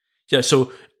 Yeah,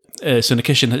 so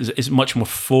Nikishin is much more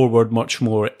forward, much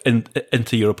more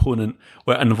into your opponent,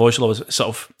 and Novozhelov is sort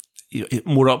of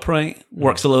more upright,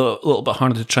 works a little bit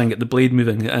harder to try and get the blade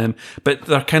moving, but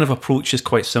their kind of approach is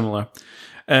quite similar.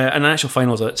 And the actual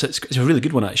finals, it's a really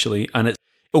good one, actually, and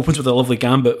opens with a lovely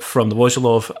gambit from the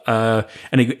Novozhilov,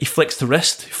 and he flicks to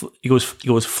wrist. He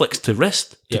goes flicks to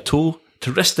wrist, to toe,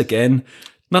 to wrist again.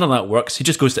 None of that works. He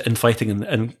just goes to infighting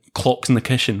and clocks in the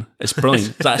kitchen. It's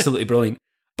brilliant. It's absolutely brilliant.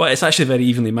 But it's actually very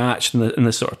evenly matched in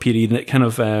this sort of period, and it kind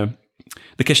of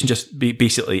the kitchen just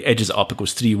basically edges it up. It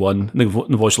goes 3-1.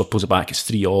 Novozhilov pulls it back. It's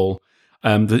 3-3.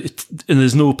 And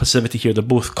there's no passivity here. They're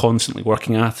both constantly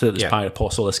working at it. There's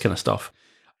Pyropos, all this kind of stuff.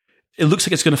 It looks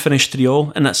like it's going to finish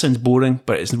 3-3, and that sounds boring,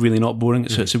 but it's really not boring.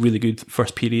 So it's a really good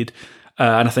first period.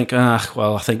 And I think,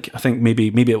 I think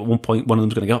maybe at one point one of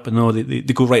them's going to get up, but no, they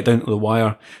go right down to the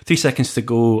wire. 3 seconds to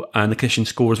go, and the Kishin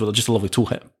scores with just a lovely toe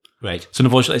hit. Right. So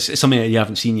Novozhilov, it's something that you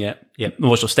haven't seen yet. Yep.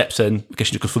 Novozhilov steps in,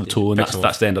 Kishin just goes for the toe, and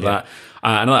that's the end of that.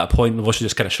 And at that point, Novozhilov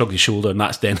just kind of shrugs his shoulder, and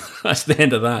that's the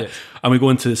end of that. Yes. And we go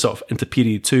into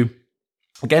period 2.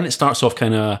 Again, it starts off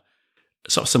kind of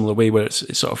sort of similar way, where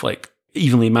it's sort of like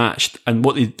evenly matched, and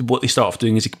what they start off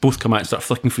doing is they both come out and start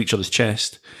flicking for each other's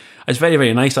chest. It's very,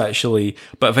 very nice actually,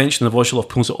 but eventually Novozhilov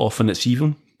pulls it off and it's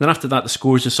even. Then after that, the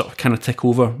scores just sort of kind of tick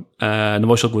over.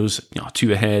 Novozhilov goes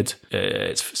 2 ahead.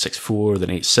 It's 6-4, then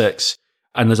 8-6.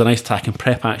 And there's a nice attack and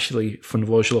prep actually for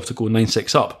Novozhilov to go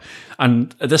 9-6 up.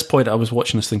 And at this point, I was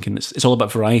watching this thinking it's all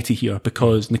about variety here,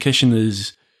 because Nikishin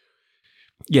is,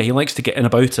 he likes to get in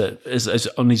about it as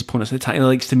on his opponent's attack. He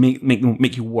likes to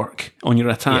make you work on your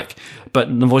attack. Yeah. But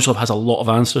Novozhilov has a lot of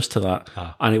answers to that,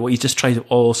 and he just tries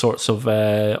all sorts of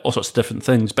different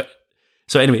things. But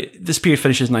so anyway, this period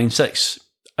finishes 9-6,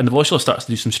 and Novozhilov starts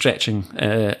to do some stretching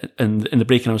in the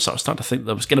break, and I was starting to think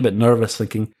that I was getting a bit nervous,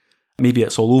 thinking maybe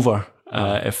it's all over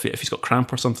if he's got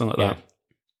cramp or something like that.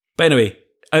 But anyway,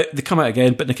 they come out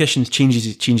again, but Nikishin changes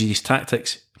his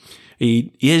tactics.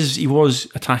 He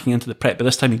was attacking into the prep, but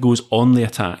this time he goes on the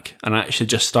attack and actually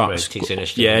just starts. Takes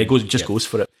initiative. He goes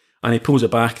for it, and he pulls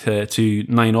it back to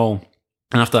 9-9.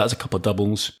 And after that, it's a couple of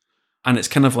doubles, and it's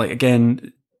kind of like,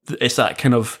 again, it's that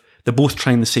kind of, they're both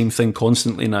trying the same thing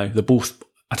constantly now. They're both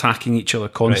attacking each other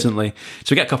constantly. Right.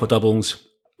 So we get a couple of doubles.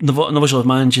 Novozhilov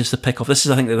manages to pick off. This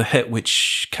is, I think, the hit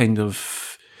which kind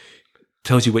of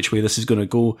tells you which way this is going to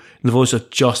go. Novozhilov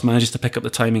just manages to pick up the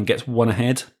timing, gets one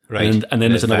ahead, right, and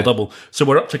then there's another double. So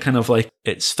we're up to kind of like,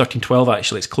 it's 13-12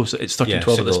 actually. It's close. It's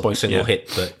 13-12 at this point. Single hit,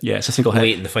 but it's a single hit.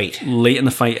 Late in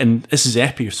the fight. And this is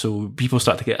epi, so people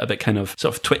start to get a bit kind of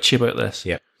sort of twitchy about this.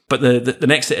 Yeah. But the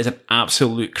next hit is an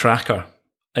absolute cracker.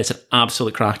 It's an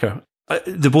absolute cracker.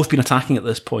 They've both been attacking at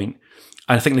this point.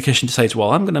 And I think Nikishin decides,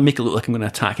 well, I'm going to make it look like I'm going to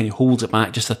attack, and he holds it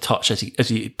back just a touch as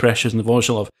he pressures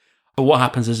Novozhilov. But what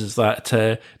happens is that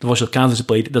Novozhilov gathers the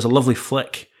blade, does a lovely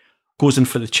flick, goes in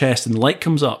for the chest, and the light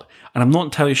comes up. And I'm not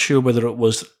entirely sure whether it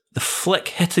was the flick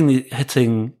hitting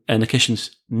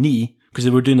Nikishin's knee, because they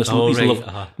were doing this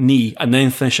knee, and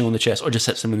then finishing on the chest, or just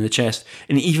hits him in the chest.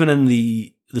 And even in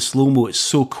the slow-mo, it's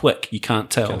so quick, you can't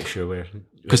tell. Can't be sure where.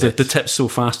 Because the tip's so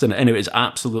fast in it. Anyway, it's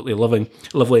absolutely lovely.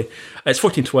 It's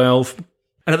 14-12.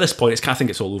 And at this point, I think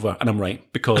it's all over, and I'm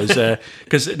right, because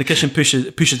Nikishin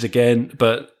pushes again,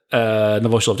 but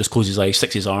Novozhilov just closes his eyes,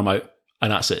 sticks his arm out,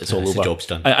 and that's it. It's all over. The job's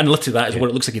done. And literally that is what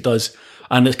it looks like he does.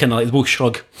 And it's kind of like they both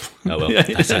shrug. Oh, well,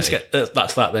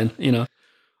 that's that then, you know.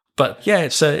 But yeah,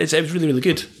 it was really, really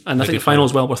good. And I think the final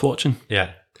is well worth watching.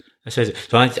 Yeah. So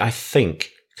I think,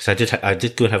 because I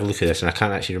did go and have a look at this, and I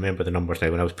can't actually remember the numbers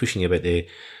now, when I was pushing you about the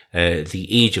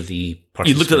age of the participants.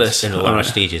 You looked at this in the lower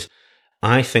stages.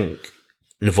 I think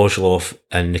Novozhilov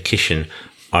and Nikishin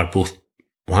are both,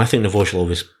 I think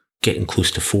Novozhilov is getting close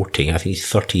to 40. I think he's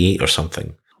 38 or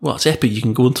something. Well, it's epic. You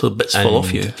can go until bits fall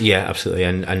off you. Yeah, absolutely.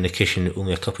 And Nikishin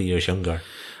only a couple of years younger.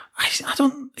 I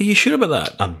don't, are you sure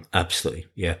about that? Absolutely,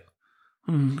 yeah.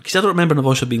 Because I don't remember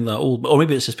Novozhilov being that old, or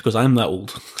maybe it's just because I'm that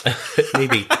old.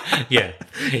 Maybe, yeah.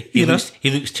 He looks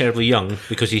terribly young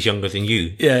because he's younger than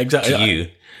you. Yeah, exactly. To you,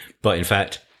 but in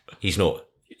fact, he's not.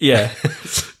 Yeah.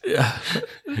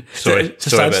 Sorry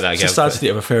about that. It's a sad state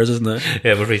of affairs, isn't it?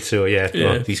 Yeah, I'm afraid so. Yeah.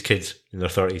 Well, these kids in their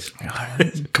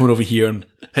 30s coming over here and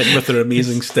hitting with their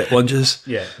amazing step lunges.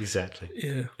 Yeah, exactly.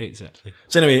 Yeah, exactly.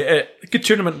 So anyway, good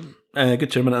tournament.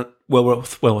 Well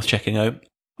worth checking out.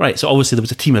 Right. So obviously there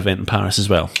was a team event in Paris as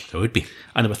well. There would be,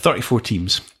 and there were 34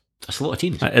 teams. That's a lot of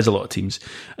teams. That is a lot of teams.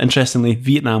 Interestingly,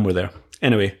 Vietnam were there.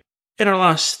 Anyway, in our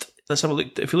last, let's have a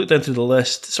look. If you look down through the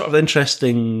list, sort of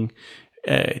interesting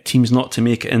teams not to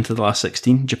make it into the last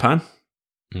 16: Japan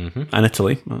and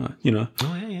Italy. Oh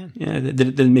yeah, they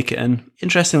didn't make it in.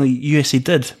 Interestingly, USA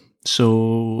did.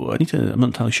 So I'm not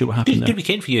entirely sure what happened there. Good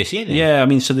weekend for USA then. Yeah, I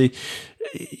mean, so they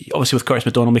obviously with Curtis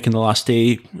McDonald making the last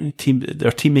day,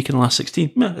 their team making the last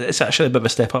 16. It's actually a bit of a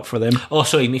step up for them. Oh,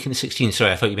 sorry, making the 16.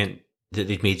 Sorry, I thought you meant that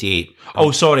they'd made the 8.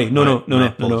 Oh, sorry, no.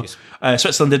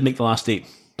 Switzerland did make the last 8.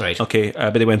 Right. Okay,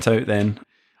 but they went out then.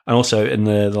 And also in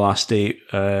the last day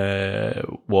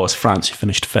was France, who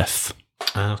finished 5th.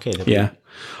 Okay. Yeah.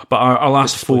 But our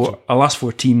last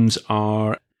four teams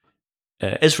are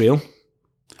Israel,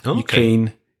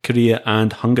 Ukraine, Korea,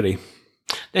 and Hungary.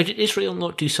 Now, did Israel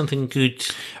not do something good?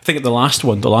 I think at the last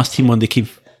team one they came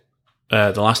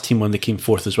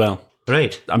 4th as well.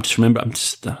 Right. I'm just remembering. I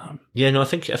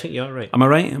think you are right. Am I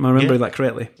right? Am I remembering that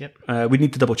correctly? Yep. We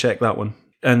need to double check that one.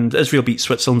 And Israel beat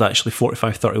Switzerland actually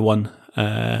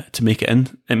 45-31 to make it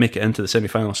into the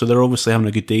semi-final. So they're obviously having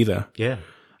a good day there. Yeah.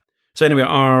 So anyway,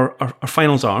 our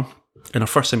finals are, in our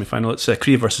first semi-final, it's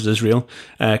Korea versus Israel.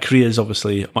 Korea is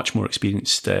obviously a much more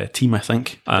experienced team, I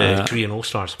think. The Korean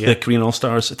All-Stars. The Korean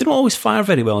All-Stars. They don't always fire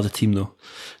very well as a team, though.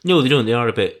 No, they don't. They are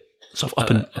a bit... Sort of up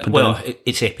and down. Well,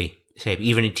 it's epi. It's epi.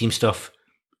 Even in team stuff.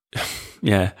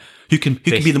 Yeah. Who can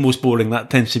be the most boring? That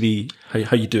tends to be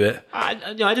how you do it.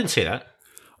 No, I didn't say that.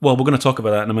 Well, we're going to talk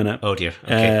about that in a minute. Oh, dear.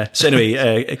 Okay. So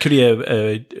anyway,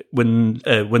 Korea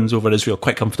wins over Israel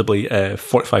quite comfortably,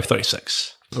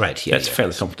 45-36. Right, yeah. It's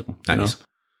fairly comfortable. Nice.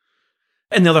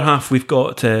 In the other half, we've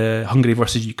got Hungary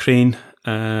versus Ukraine.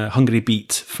 Hungary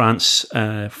beat France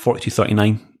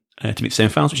 42-39 to make the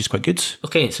semi-finals, which is quite good.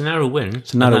 Okay, it's a narrow win.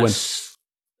 It's a narrow win.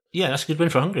 Yeah, that's a good win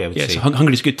for Hungary, I would say. So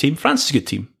Hungary's a good team. France is a good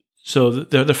team. So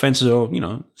their defences are,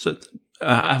 so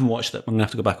I haven't watched it. I'm going to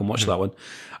have to go back and watch that one.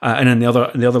 And then the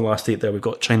other last 8 there, we've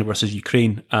got China versus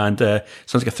Ukraine. And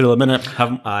sounds like a thriller minute.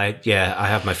 I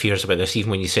have my fears about this. Even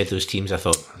when you said those teams, I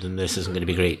thought, this isn't going to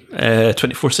be great.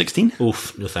 24-16.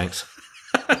 Oof, no thanks.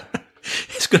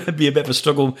 It's going to be a bit of a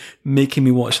struggle making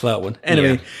me watch that one.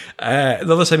 Anyway, the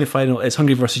other semi-final is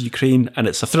Hungary versus Ukraine, and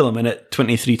it's a thriller minute,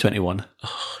 23-21.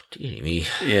 Oh, dear me.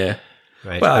 Yeah.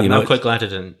 Right. Well, I'm quite glad I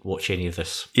didn't watch any of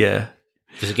this. Yeah.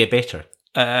 Does it get better?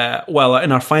 Well,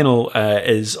 in our final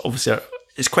is obviously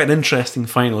it's quite an interesting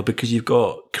final because you've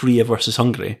got Korea versus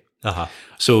Hungary. Uh-huh.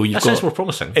 So that sounds more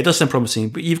promising. It does sound promising,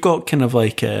 but you've got kind of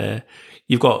like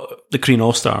you've got the Korean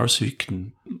All-Stars who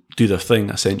can do their thing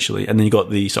essentially, and then you've got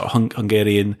the sort of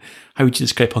Hungarian. How would you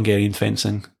describe Hungarian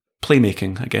fencing?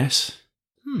 Playmaking, I guess.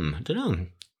 I don't know.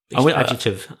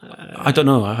 Adjective. I don't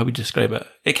know how would you describe it.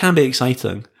 It can be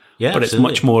exciting, yeah, but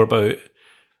absolutely. It's much more about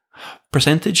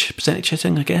percentage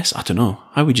hitting, I guess. I don't know.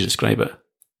 How would you describe it?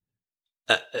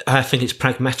 I think it's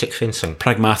pragmatic fencing.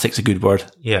 Pragmatic's a good word.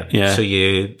 Yeah. So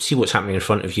you see what's happening in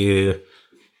front of you,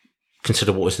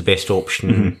 consider what is the best option.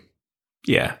 Mm-hmm.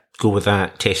 Yeah. Go with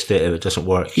that, test it. If it doesn't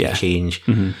work, you change.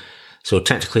 Mm-hmm. So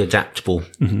tactically adaptable.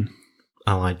 Mm-hmm.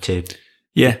 Allied to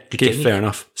fair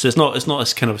enough. So it's not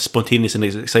as kind of spontaneous and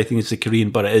as exciting as the Korean,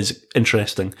 but it is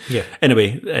interesting. Yeah.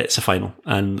 Anyway, it's a final,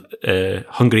 and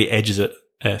Hungary edges it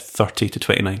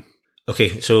 30-29.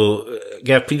 Okay, so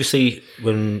Gav, previously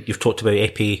when you've talked about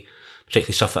epi,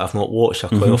 particularly stuff that I've not watched, I've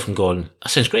quite often gone, that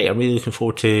sounds great. I'm really looking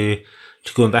forward to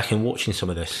going back and watching some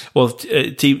of this. Well,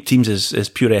 Teams is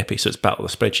pure epi, so it's battle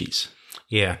of spreadsheets.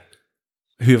 Yeah.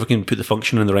 Whoever can put the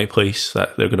function in the right place,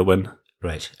 that they're going to win.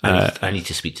 Right. I need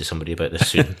to speak to somebody about this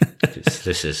soon.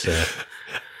 This is...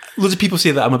 Loads of people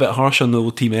say that I'm a bit harsh on the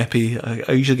old Team Epi.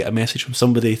 I usually get a message from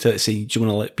somebody to say, do you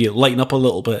want to lighten up a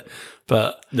little bit?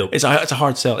 But no, it's a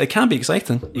hard sell. It can be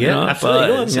exciting. Yeah,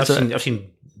 absolutely. I've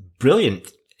seen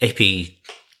brilliant Epi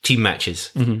team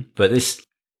matches, but this,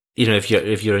 if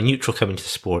you're a neutral coming to the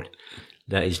sport,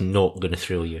 that is not going to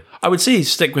thrill you. I would say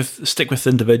stick with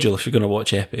individual if you're going to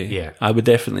watch Epi. Yeah, I would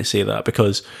definitely say that,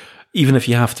 because even if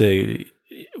you have to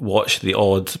watch the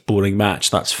odd boring match,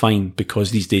 that's fine,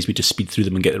 because these days we just speed through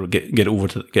them and get over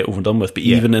and done with. But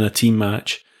even in a team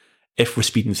match, if we're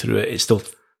speeding through it, it still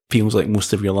feels like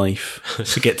most of your life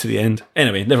to get to the end.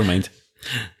 Anyway, never mind.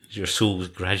 Your soul is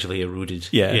gradually eroded.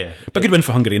 Yeah. But good win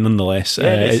for Hungary nonetheless.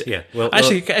 Yeah. Well,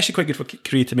 actually quite good for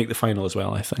Korea to make the final as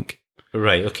well, I think.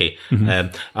 Right. Okay.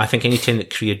 I think any time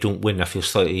that Korea don't win, I feel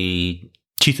slightly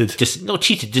cheated.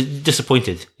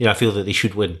 Disappointed. I feel that they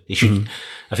should win. They should.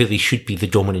 I feel they should be the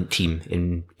dominant team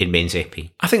in men's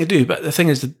epi. I think they do, but the thing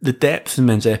is, the depth in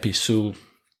men's epi is so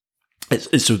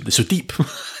it's so deep.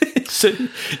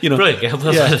 Brilliant.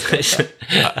 It's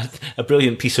a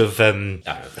brilliant piece of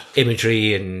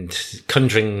imagery and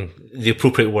conjuring the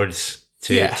appropriate words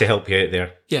to help you out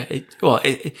there. Yeah.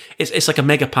 It's like a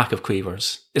mega pack of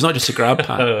quavers. It's not just a grab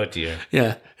pack. Oh dear.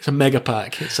 Yeah. It's a mega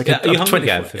pack. It's like are you hungry,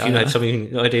 Gav? Have you had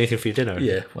something? Not had anything for your dinner?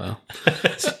 Yeah. Well,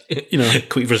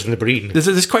 quavers in the brain.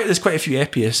 There's quite a few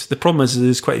epiists. The problem is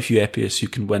there's quite a few epiists who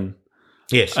can win.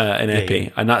 Yes. In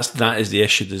epi, and that is the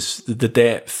issue. The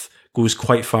depth goes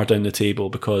quite far down the table,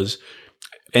 because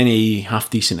any half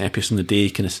decent epiist on the day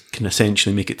can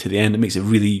essentially make it to the end. It makes it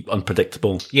really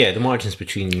unpredictable. Yeah, the margins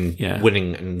between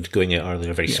winning and going out early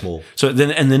are very small. So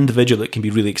then, in the individual, it can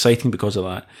be really exciting because of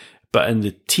that. But in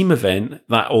the team event,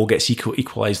 that all gets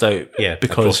equalised out. Yeah,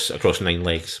 because across 9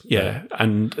 legs. Yeah,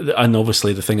 and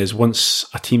obviously the thing is, once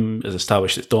a team is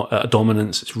established its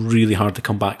dominance, it's really hard to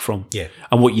come back from. Yeah.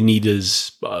 And what you need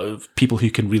is people who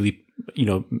can really,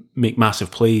 make massive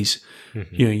plays.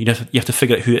 Mm-hmm. You have to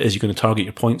figure out who it is you're going to target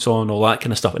your points on, all that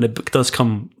kind of stuff. And it does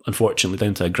come, unfortunately,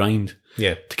 down to a grind.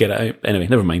 Yeah. To get it out. Anyway,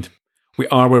 never mind. We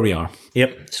are where we are.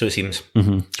 Yep, so it seems.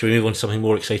 Mm-hmm. Should we move on to something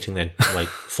more exciting then, like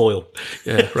foil?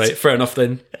 Yeah, right. Fair enough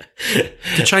then.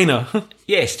 To China.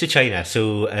 Yes, to China.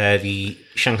 So the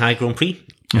Shanghai Grand Prix,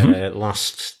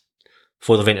 last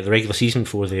foil event of the regular season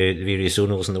for the various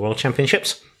zonals and the World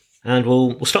Championships. And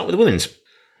we'll start with the women's.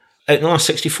 Out in the last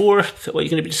 64, what are you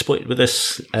going to be disappointed with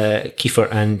this? Kiefer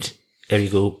and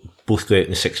Erigo both go out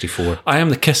in the 64. I am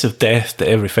the kiss of death to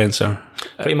every fencer.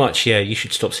 Pretty much, yeah. You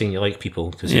should stop saying you like people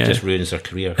because it just ruins their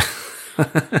career.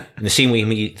 In the same way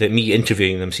me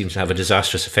interviewing them seems to have a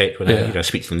disastrous effect when I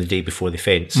speak to them the day before the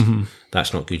fence. Mm-hmm.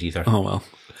 That's not good either. Oh, well.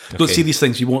 Okay. Don't see these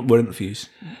things. You want more interviews.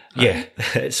 Yeah.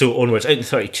 So onwards. Out in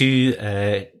 32,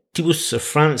 Thibus of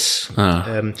France.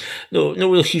 No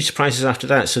real huge surprises after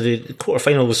that. So the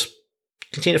quarterfinals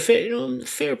contain a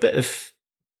fair bit of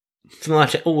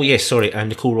familiarity. Oh, yes, sorry. And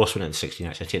Nicole Ross went into 16,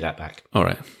 actually. I take that back. All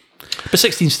right. But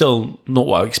 16's still not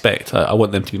what I expect. I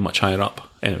want them to be much higher up.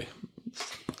 Anyway.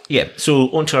 Yeah, so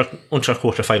on to our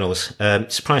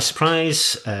quarterfinals. Surprise,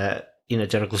 surprise. Ina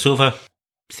Deroglasova,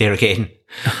 there again,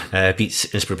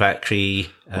 beats Innsbruck Bakri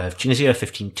of Tunisia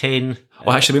 15-10.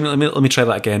 Well, actually, let me try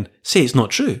that again. Say it's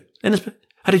not true.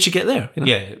 How did you get there?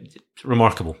 Yeah,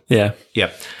 remarkable. Yeah.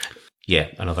 Yeah,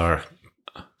 another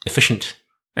efficient,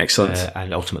 excellent,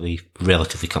 and ultimately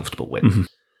relatively comfortable win. Mm-hmm.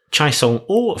 Chai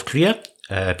Song-oh of Korea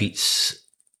beats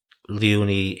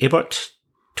Leonie Ebert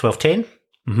 12-10.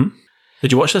 Mm-hmm.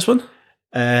 Did you watch this one?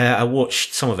 I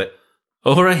watched some of it.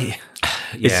 Oh, right.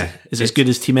 Yeah. Is it as good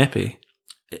as Team Epi?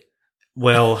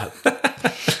 Well,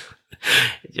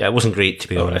 yeah, it wasn't great, to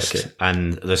be honest. Right, okay.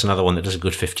 And there's another one that does a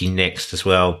good 15 next as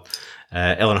well.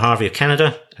 Ellen Harvey of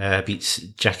Canada beats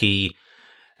Jackie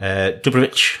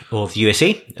Dubrovich of the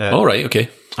USA. All right, okay.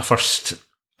 A first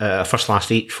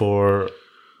last 8 for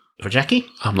Jackie.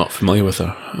 I'm not familiar with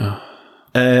her.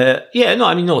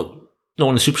 Not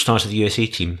one of the superstars of the USA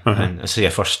team, and I say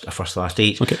a first last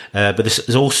 8. Okay. But this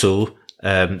is also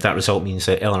that result means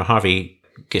that Eleanor Harvey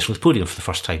gets on the podium for the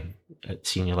first time at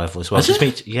senior level as well.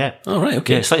 Yeah. Oh, right.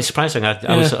 Okay. Yeah, it's slightly surprising.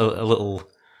 I was a little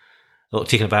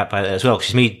taken aback by that as well because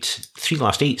she's made 3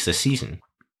 last 8s this season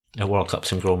at World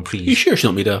Cups and Grand Prix. You sure she's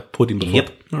not made a podium before? Yep.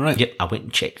 All right. Yep. I went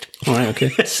and checked. All right. Okay.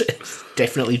 It's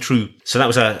definitely true. So that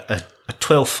was a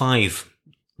 12-5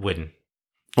 win.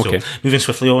 Okay. So, moving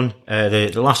swiftly on,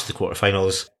 the last of the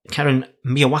quarterfinals, Karen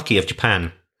Miyawaki of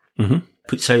Japan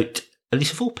puts out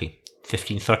Elisa Volpe,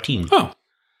 15-13. Oh.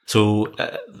 So,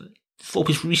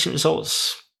 Volpe's recent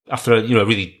results, after a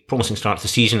really promising start to the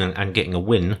season and getting a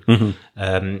win,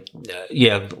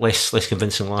 less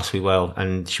convincing last wee while,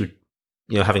 and she would,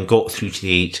 having got through to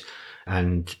the 8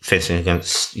 and fencing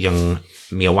against young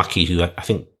Miyawaki, who I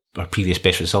think our previous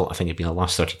best result, had been the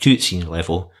last 32 at senior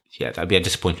level. Yeah, that'd be a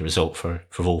disappointing result for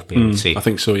Volpe, I would say. I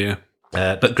think so, yeah.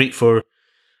 But great for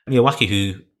Miyawaki,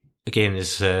 who again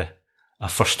is a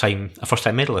first time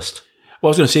medalist. Well,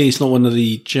 I was going to say it's not one of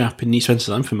the Japanese fencers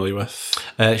I'm familiar with.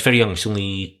 He's very young. He's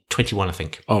only 21, I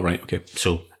think. Oh, right, okay.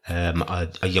 So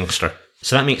a youngster.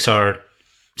 So that makes our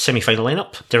semi-final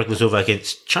lineup: Deroglasova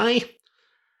against Chai,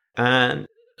 and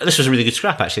this was a really good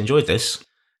scrap. Actually, enjoyed this.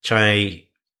 Chai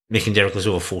making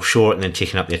Deroglasova fall short and then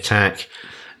taking up the attack.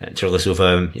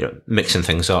 Deroglasova, mixing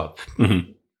things up,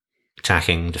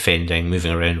 attacking, defending,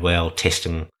 moving around well,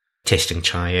 testing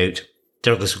Chai out.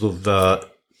 Deroglasova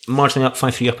marginally up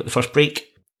 5-3 up at the first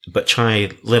break, but Chai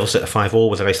levels it at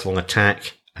 5-all with a nice long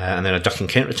attack and then a ducking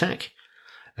counter attack.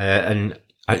 And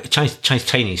Chai's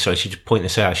tiny, so I should point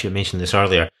this out. I should have mentioned this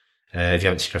earlier if you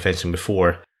haven't seen her fencing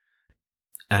before.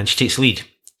 And she takes the lead.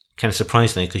 Kind of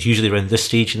surprisingly, because usually around this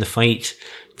stage in the fight,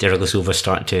 Deroglasova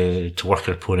starting to work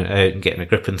her opponent out and getting a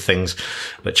grip on things,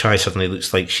 but Chai suddenly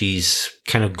looks like she's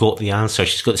kind of got the answer.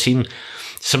 She's got to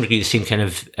some degree the same kind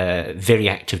of very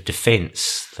active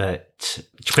defence that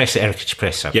Erika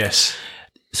Cipressa. Yes.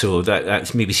 So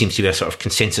that maybe seems to be a sort of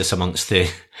consensus amongst the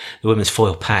women's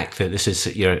foil pack that this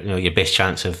is your best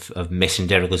chance of messing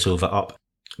Deroglasova up.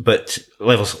 But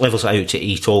levels it out to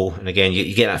 8-all, and again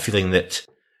you get that feeling that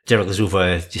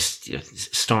Deroglasova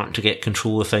just starting to get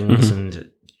control of things and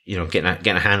getting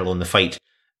a handle on the fight.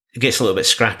 It gets a little bit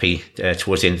scrappy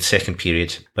towards the end of the second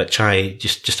period, but Chai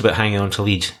just about hanging on to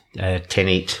lead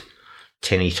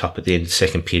 10-8 up at the end of the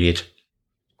second period.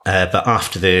 But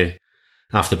after the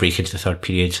after the break into the third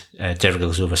period,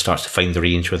 Derogozova starts to find the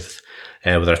range with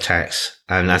her attacks,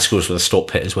 and that scores with a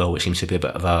stop hit as well, which seems to be a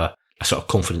bit of a sort of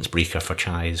confidence breaker for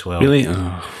Chai as well. Really?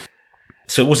 Oh.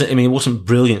 So it wasn't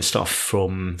brilliant stuff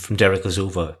from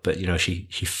Derogozova, but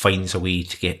she finds a way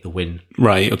to get the win.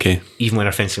 Right, okay. Even when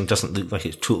her fencing doesn't look like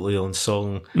it's totally on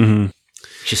song. Mm-hmm.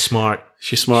 She's smart.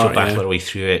 She'll battle her way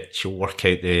through it. She'll work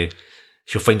out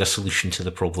she'll find a solution to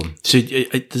the problem. So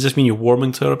does this mean you're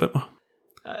warming to her a bit more?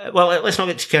 Well, let's not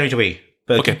get too carried away.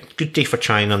 But okay. Good day for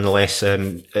Chai nonetheless.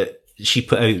 She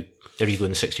put out Irigo in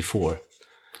the 64.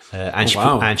 And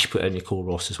she put out Nicole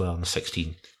Ross as well in the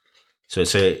 16. So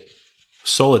it's a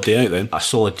solid day out then. A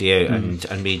solid day out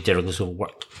and made Derogozova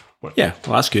work. Yeah,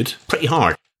 well, that's good. Pretty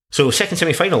hard. So second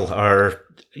semi-final are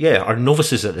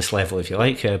novices at this level, if you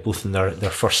like, both in their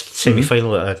first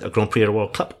semi-final at a Grand Prix or a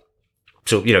World Cup.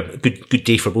 So, good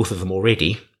day for both of them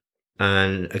already.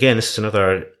 And again, this is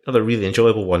another really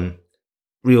enjoyable one.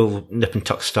 Real nip and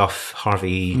tuck stuff.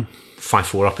 Harvey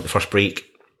 5-4 up at the first break.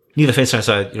 Neither fencer has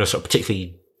a sort of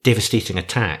particularly devastating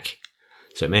attack.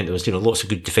 So it meant there was lots of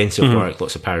good defensive work,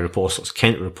 lots of parry riposte, lots of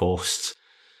counter ripostes,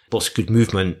 lots of good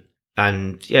movement,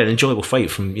 and an enjoyable fight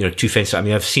from two fencers. I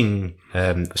mean, I've seen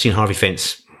Harvey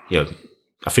fence a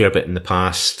fair bit in the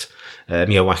past.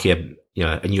 Miyawaki,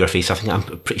 a newer face. I'm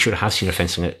pretty sure I have seen her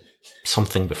fencing at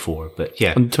something before, but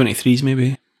yeah. On 23s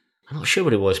maybe? I'm not sure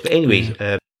what it was, but anyway,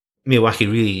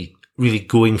 Miyawaki really, really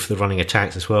going for the running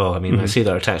attacks as well. I mean, I say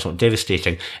that her attack's not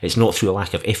devastating. It's not through a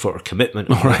lack of effort or commitment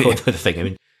or the thing. I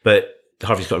mean, but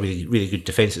Harvey's got a really, really good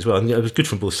defence as well. And it was good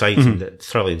from both sides and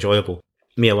thoroughly enjoyable.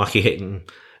 Miyawaki hitting,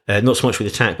 not so much with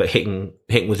attack, but hitting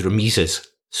with remises.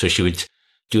 So she would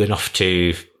do enough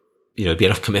to, be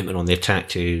enough commitment on the attack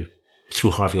to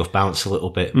throw Harvey off balance a little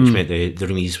bit, which meant the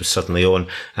remise was suddenly on.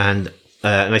 And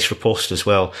a nice riposte as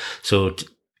well. So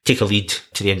take a lead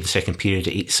to the end of the second period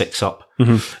at 8-6 up.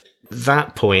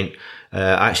 That point,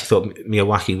 I actually thought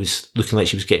Miyawaki was looking like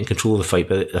she was getting control of the fight,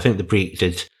 but I think the break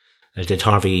did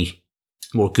Harvey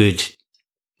more good.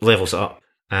 Levels up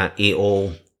at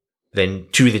 8-all. Then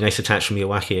two really nice attacks from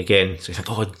Miyawaki again. So he's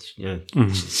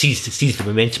like, seized the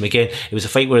momentum again. It was a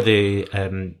fight where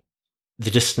the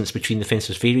distance between the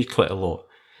fences varied quite a lot.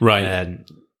 Right.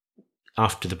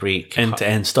 After the break.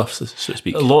 End-to-end stuff, so to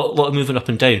speak. A lot of moving up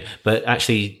and down, but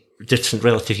actually distant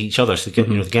relative to each other. So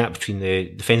the gap between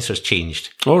the fencers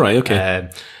changed. All right, okay.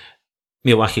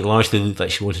 Miyawaki largely looked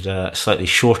like she wanted a slightly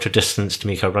shorter distance to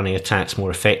make her running attacks more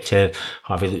effective.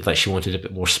 Harvey looked like she wanted a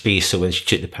bit more space, so when she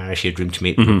took the parry, she had room to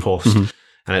make the riposte.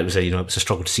 And it was a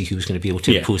struggle to see who was going to be able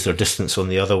to impose their distance on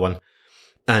the other one.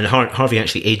 And Harvey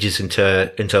actually edges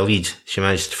into a lead. She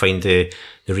managed to find the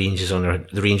range on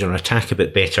her attack a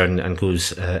bit better and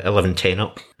goes 11-10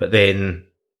 up. But then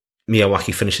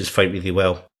Miyawaki finishes the fight really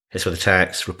well. Hits with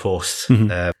attacks, ripostes,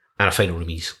 and a final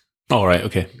remise. All right,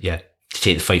 okay. Yeah. To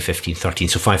take the fight 15-13,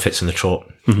 so 5 hits on the trot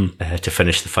to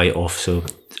finish the fight off. So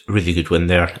really good win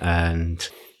there, and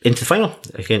into the final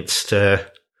against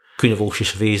Queen of all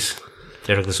Chavez,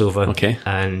 Derogozova. Okay,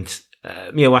 and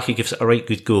Miyawaki gives it a right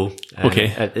good go.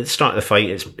 Okay, at the start of the fight,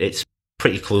 it's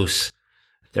pretty close.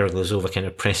 Derogozova kind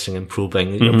of pressing and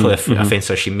probing. Play a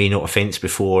fencer she may not have fenced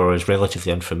before or is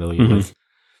relatively unfamiliar with,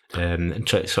 and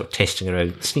sort of testing her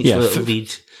out. Sneaks a little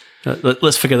lead.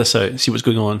 Let's figure this out, see what's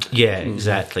going on. Yeah,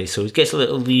 exactly. So it gets a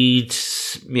little lead.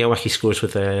 Miyawaki scores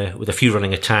with a few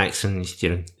running attacks and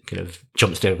kind of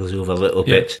jumps Derogozova a little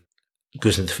bit.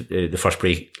 Goes into the first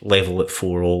break level at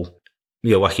 4-all.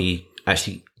 Miyawaki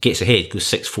actually gets ahead, goes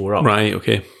 6-4 up. Right,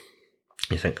 okay.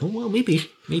 You think, oh well, maybe.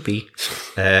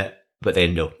 But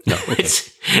then no. Okay.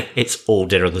 It's all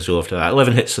Derogozova after that.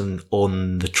 11 hits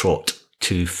on the trot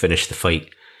to finish the fight.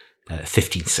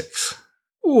 15-6.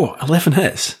 Oh, 11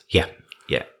 hits. Yeah.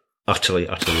 Utterly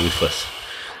ruthless.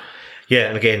 Yeah,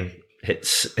 and again,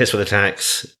 hits with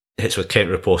attacks, hits with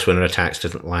counter riposte when her attacks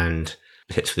didn't land,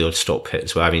 hits with the odd stop hit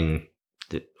as well. I mean,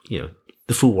 the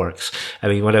full works. I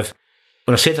mean, when I've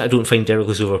said that I don't find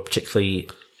Derogozova particularly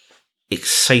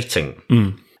exciting,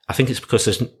 I think it's because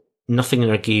there's nothing in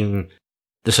her game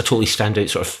that's a totally standout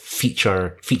sort of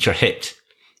feature hit.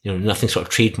 Nothing sort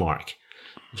of trademark.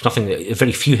 There's nothing,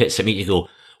 very few hits that make you go,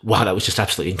 wow, that was just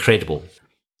absolutely incredible.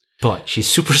 But she's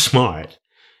super smart.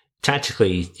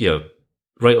 Tactically,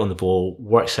 right on the ball,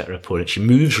 works at her opponent. She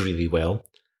moves really well.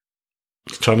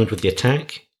 Determined with the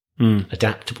attack.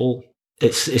 Adaptable.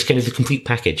 It's kind of the complete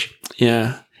package.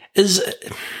 Yeah.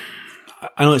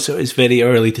 I know it's very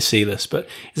early to say this, but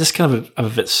is this kind of a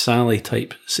Vitsali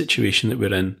type situation that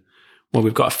we're in, where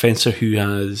we've got a fencer who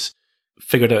has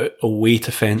figured out a way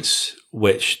to fence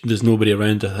which there's nobody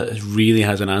around her that really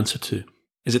has an answer to?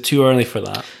 Is it too early for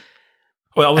that?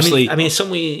 Well, obviously, I mean, in some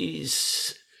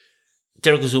ways,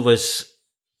 Dergozova's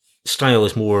style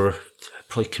is more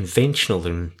probably conventional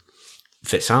than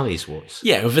Vitsali's was.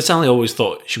 yeah, Vitsali always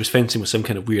thought she was fencing with some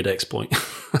kind of weird exploit.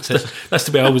 That's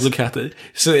the way I always look at it.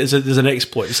 So there's an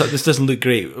exploit. It's like, this doesn't look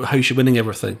great. How's she winning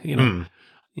everything? You know?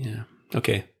 Yeah.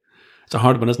 Okay. It's a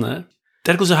hard one, isn't it?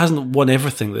 Dergozova hasn't won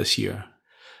everything this year.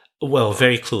 Well,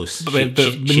 very close. But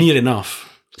near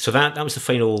enough. So that was the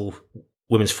final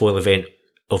women's foil event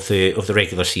of the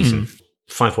regular season.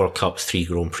 5 World Cups, 3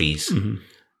 Grand Prix.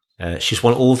 She's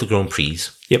won all of the Grand Prix.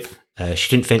 Yep. She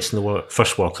didn't fence in the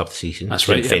first World Cup of the season. That's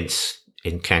she right. Didn't fence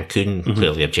in Cancun,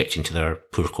 clearly objecting to their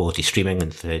poor quality streaming,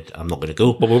 and said, "I'm not going to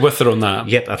go." Well, we're with her on that.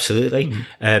 Yep, absolutely.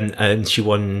 And she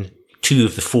won 2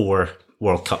 of the 4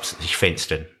 World Cups that she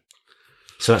fenced in.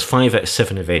 So that's 5 out of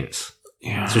 7 events.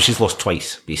 Yeah. So she's lost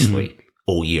twice, basically,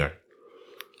 all year.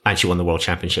 And she won the World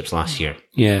Championships last year.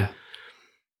 Yeah.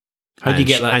 How do you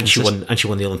get that? And she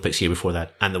won the Olympics the year before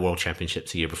that, and the World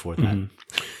Championships the year before that.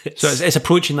 So it's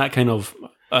approaching that kind of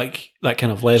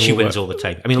level. She wins all the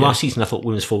time. I mean, last season I thought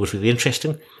women's foil was really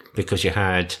interesting because you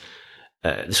had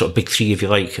the sort of big 3, if you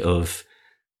like, of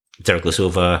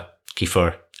Derglazova,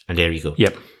 Kiefer, and Errigo.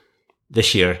 Yep.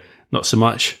 This year, not so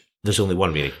much. There's only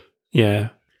one really. Yeah.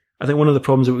 I think one of the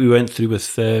problems that we went through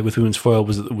with women's foil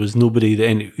was that there was nobody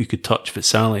who could touch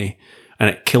Vitsali, and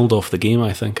it killed off the game,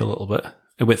 I think, a little bit.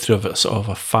 It went through a sort of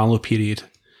a fallow period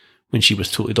when she was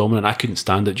totally dominant. I couldn't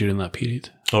stand it during that period.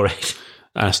 All right.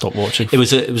 I stopped watching. It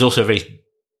was also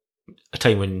a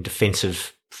time when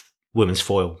defensive women's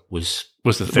foil was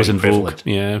in vogue.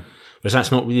 Yeah. Whereas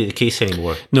that's not really the case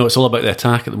anymore. No, it's all about the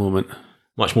attack at the moment.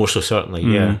 Much more so, certainly,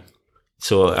 yeah.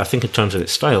 So I think in terms of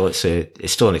its style, it's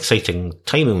still an exciting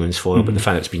time in women's foil, but the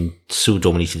fact that it's been so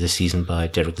dominated this season by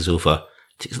Derglazova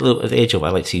takes a little bit of the edge of it.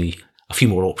 I'd like to see a few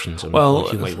more options on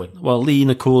who might win. Well, Lee,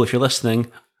 Nicole, if you're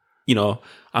listening, you know,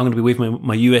 I'm going to be waving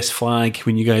my US flag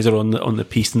when you guys are on the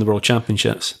piste in the World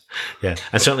Championships. Yeah,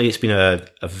 and certainly it's been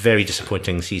a very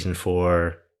disappointing season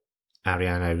for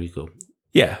Ariana Errigo.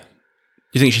 Yeah.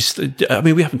 Do you think she's... I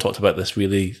mean, we haven't talked about this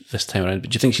really this time around,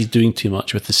 but do you think she's doing too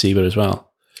much with the sabre as well?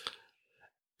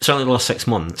 Certainly the last 6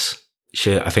 months,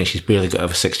 I think she's barely got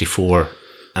over 64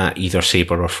 at either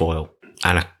sabre or foil.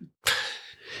 And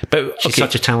she's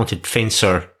such a talented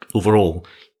fencer overall,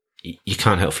 you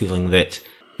can't help feeling that's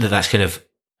kind of,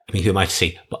 I mean, who am I to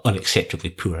say, but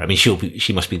unacceptably poor. I mean,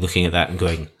 she must be looking at that and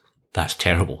going, that's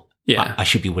terrible. Yeah. I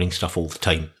should be winning stuff all the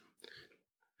time.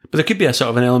 But there could be a sort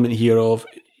of an element here of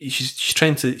she's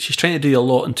trying to do a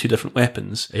lot in 2 different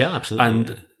weapons. Yeah, absolutely.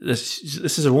 And this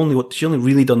is she's only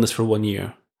really done this for 1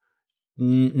 year.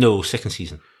 No, second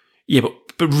season. Yeah,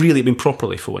 but really, I mean,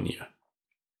 properly for 1 year.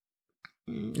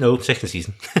 No, second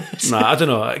season. I don't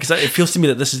know, because it feels to me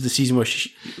that this is the season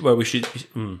where we should.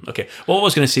 Okay, what I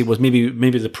was going to say was maybe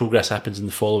the progress happens in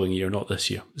the following year, not this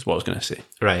year. Is what I was going to say.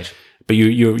 Right, but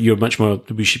you're much more.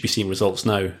 We should be seeing results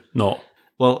now, not.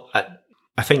 Well,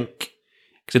 I think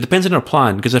because it depends on our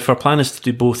plan. Because if our plan is to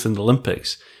do both in the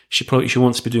Olympics, she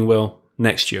wants to be doing well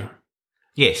next year.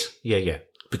 Yes, yeah,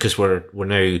 because we're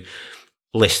now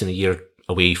less than a year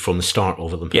away from the start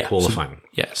of Olympic qualifying.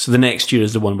 So the next year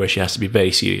is the one where she has to be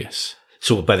very serious.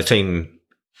 So by the time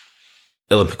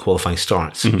Olympic qualifying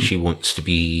starts, she wants to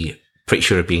be pretty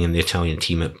sure of being in the Italian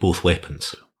team at both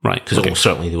weapons. Right. Because almost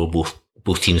certainly they will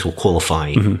both teams will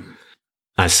qualify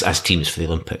as teams for the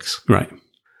Olympics. Right.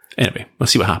 Anyway, we'll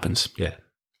see what happens. Yeah.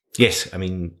 Yes, I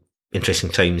mean, interesting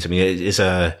times. I mean,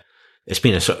 it's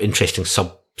been a sort of interesting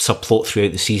subplot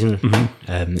throughout the season.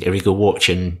 Errigo watch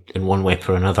in one way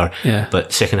or another. Yeah.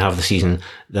 But second half of the season,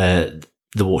 the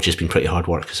watch has been pretty hard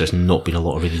work because there's not been a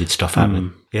lot of really good stuff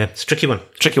happening. Yeah, it's a tricky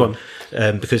one.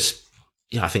 Because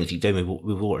I think deep down we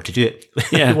want her to do it.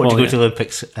 Yeah, we want to go to the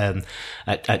Olympics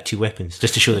at 2 weapons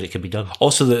just to show that it can be done.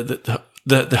 Also,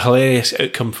 the hilarious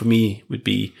outcome for me would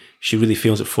be she really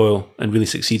fails at foil and really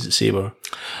succeeds at sabre.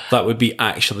 That would be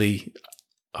actually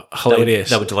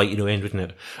hilarious. That would delight you no end,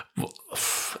 wouldn't it?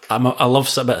 I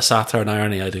love a bit of satire and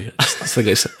irony. I do. That's the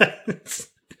guys.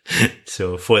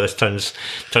 So foilist turns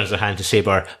their hand to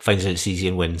sabre, finds out it's easy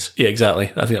and wins. Yeah, exactly.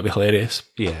 I think that'd be hilarious.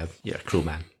 Yeah, you're a cruel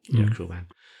man. You're a cruel man.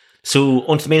 So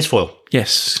on to the men's foil.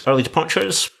 Yes. Early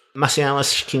departures: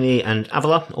 Massialis, Shikini, and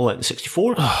Avila all out in the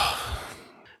 64.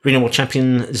 Reigning world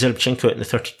champion Zerebchenko out in the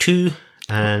 32.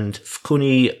 And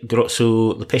Fkoni,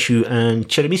 Grozzo, Lepescu, and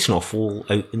Cheremisinov all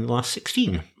out in the last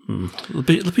 16.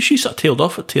 Lepescu sort of tailed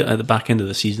off at the back end of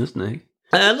the season, isn't he?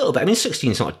 A little bit. I mean,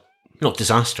 16 is not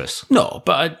disastrous. No,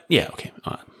 but okay.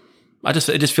 All right.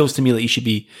 It just feels to me like he should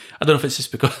be. I don't know if it's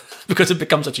just because I've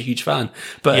become such a huge fan,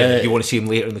 but you want to see him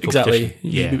later in the competition. Exactly.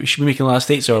 Yeah, we should be making last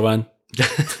 8, so man.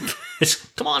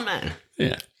 Come on, man.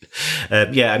 Yeah.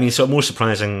 I mean, so more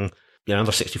surprising,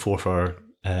 another 64 for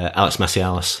Alex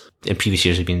Macialis. In previous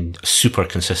years, he'd been super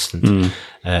consistent.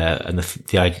 And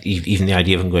even the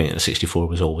idea of him going at 64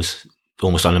 was always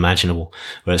almost unimaginable,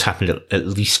 where it's happened at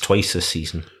least twice this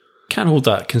season. Can't hold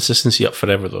that consistency up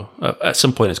forever, though. At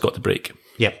some point, it's got to break.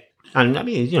 Yep. And I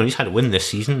mean, he's had a win this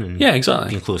season. And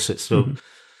exactly. Been close to it. So,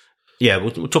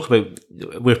 we'll talk about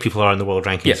where people are in the world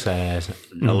rankings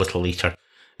a little later.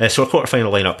 So our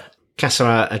quarterfinal lineup: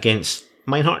 Cassara against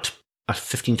Meinhardt, a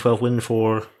 15-12 win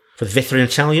for the veteran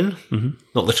Italian.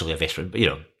 Not literally a veteran, but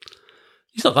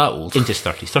he's not that old. Into his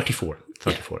 30s,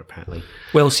 34 apparently.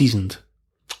 Well seasoned.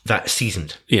 That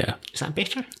seasoned. Yeah. Is that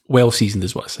better? Well seasoned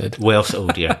is what I said. Well, oh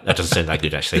dear, that doesn't sound that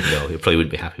good actually. No, you probably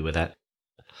wouldn't be happy with that.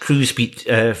 Cruz beat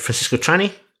Francisco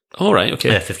Trani. All right,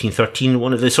 okay. 15-13,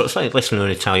 one of the sort of slightly less known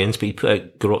Italians, but he put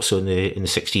out Garozzo in the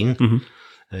 16.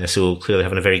 So clearly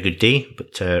having a very good day,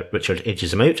 but Richard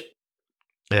edges him out.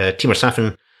 Timur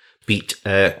Safin beat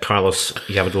Carlos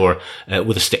Llavador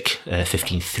with a stick,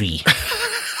 15-3.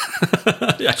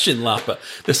 I shouldn't laugh, but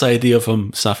this idea of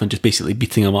Safin just basically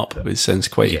beating him up, it sounds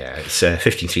quite... Yeah, it's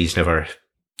 15-3 is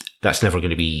that's never going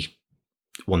to be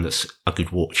one that's a good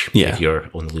watch if you're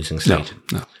on the losing side.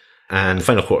 No. And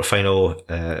final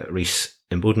quarterfinal, Reese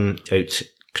Imboden out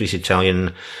crazy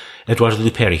Italian Eduardo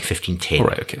Luperi, 15-10. All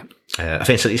right, okay. A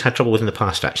fence that he's had trouble with in the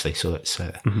past, actually, so it's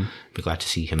be glad to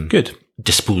see him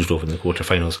disposed of in the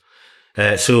quarterfinals.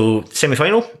 So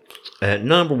semi-final,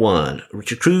 number 1,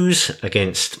 Richard Cruz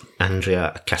against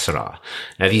Andrea Cassara.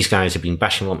 Now these guys have been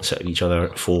bashing lumps out of each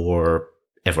other for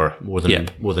ever, more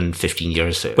than 15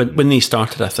 years. When they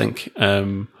started, I think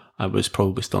I was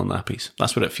probably still in nappies.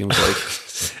 That's what it feels like.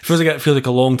 It feels like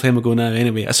a long time ago now.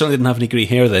 Anyway, I certainly didn't have any grey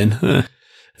hair then.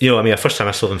 The first time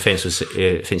I saw them fence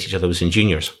each other was in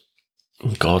juniors.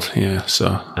 Oh God, yeah.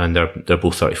 So, and they're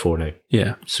both 34 now.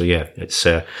 Yeah. So yeah, it's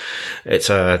a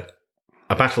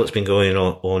battle that's been going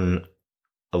on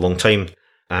a long time,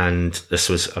 and this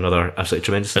was another absolutely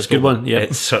tremendous. That's a good one. Yeah,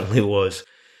 it certainly was.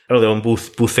 Early on,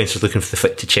 both fencers looking for the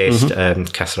foot to chest.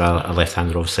 Cassara a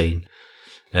left-hander offside.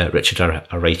 Richard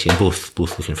a righty, and both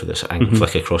looking for this angle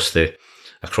flick across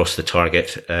the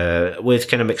target. With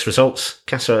kind of mixed results,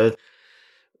 Cassara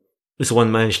was the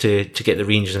one managed to get the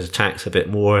range and attacks a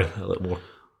little more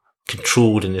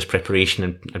controlled in his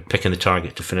preparation and picking the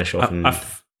target to finish off.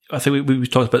 I think we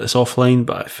talked about this offline,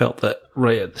 but I felt that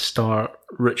right at the start,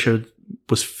 Richard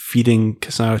was feeding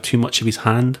Cassara too much of his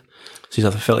hand. So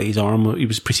I felt like his arm, he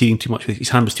was proceeding too much. His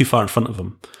hand was too far in front of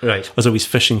him. Right. As though he's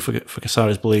fishing for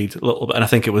Cassara's blade a little bit. And I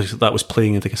think that was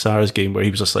playing into Cassara's game where he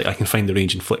was just like, I can find the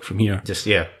range and flick from here.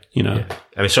 Yeah. I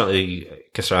mean, certainly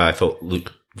Cassara, I thought,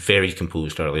 looked very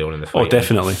composed early on in the fight. Oh,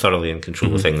 definitely. Thoroughly in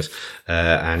control of things.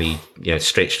 And he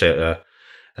stretched out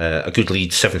a good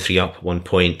lead, 7-3 up, 1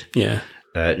 point. Yeah.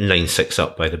 9-6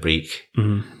 up by the break.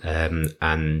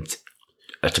 And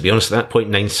to be honest, at that point,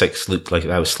 9-6 looked like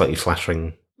that was slightly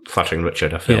flattering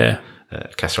Richard. I felt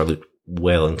Cassara looked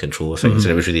well in control of things,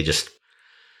 and it was really just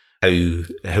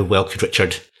how well could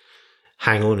Richard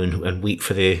hang on and wait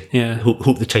for the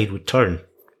hope the tide would turn.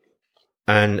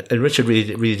 And Richard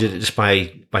really did it just by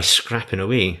scrapping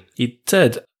away. He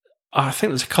did. I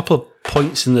think there's a couple of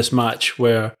points in this match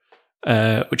where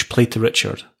which played to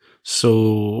Richard.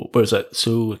 So where is it?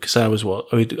 So Cassara was what?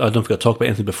 I don't know if we're going to talk about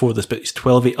anything before this, but he's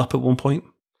 12-8 up at one point.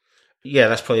 Yeah,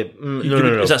 that's probably...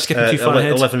 No. Is that skipping too far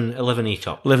ahead? 11-8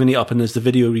 up. 11-8 up, and there's the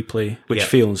video replay, which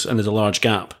fails, and there's a large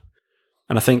gap.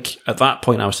 And I think at that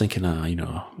point I was thinking,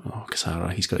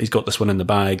 Cassara, he's got this one in the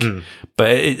bag. But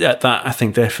at that, I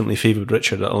think definitely favoured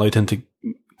Richard. It allowed him to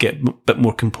get a bit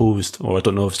more composed, or I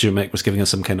don't know if Jurmek was giving us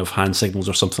some kind of hand signals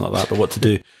or something like that, but what to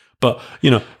do. But,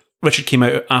 Richard came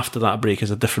out after that break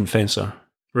as a different fencer.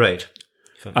 Right.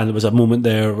 And there was a moment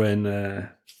there when...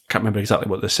 can't remember exactly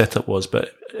what the setup was,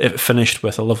 but it finished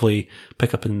with a lovely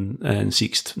pickup in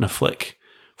Sext and a flick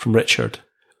from Richard.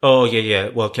 Oh, yeah.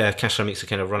 Well, Cassara makes a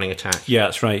kind of running attack. Yeah,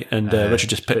 that's right. And Richard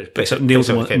just nails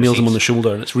him on the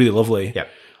shoulder, and it's really lovely. Yeah.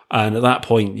 And at that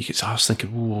point, I was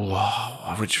thinking,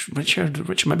 whoa,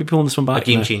 Richard might be pulling this one back. A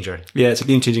game changer. Yeah, it's a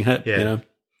game-changing hit. Yeah.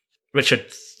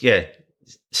 Richard,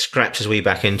 scrapped his way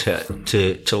back into it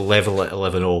to level at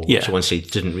 11-all, which I once say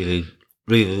didn't really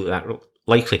look that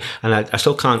likely. And I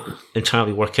still can't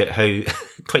entirely work out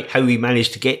how he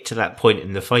managed to get to that point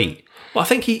in the fight. Well, I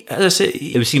think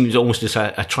it seems almost just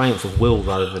a triumph of will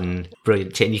rather than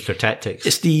brilliant technique or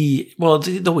tactics. They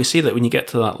always say that when you get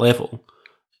to that level,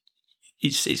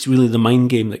 it's really the mind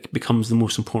game that becomes the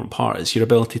most important part. It's your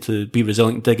ability to be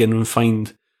resilient, dig in and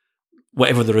find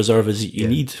whatever the reserve is that you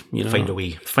need. Find a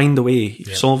way. Find a way.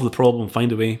 Solve the problem,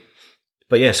 find a way.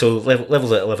 But yeah, so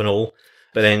levels at 11-all,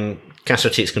 but then Caster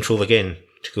takes control again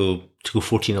to go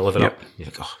 14-11 up. You're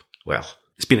like, oh, well.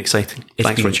 It's been exciting.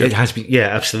 Thanks, Richard. It has been, yeah,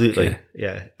 absolutely.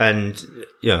 Yeah. And,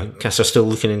 Caster's still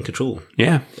looking in control.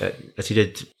 Yeah. As he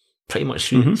did pretty much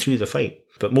through the fight.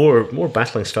 But more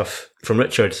battling stuff from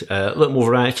Richard. A little more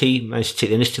variety, managed to take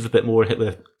the initiative a bit more, hit with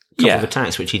a couple of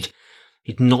attacks, which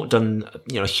he'd not done,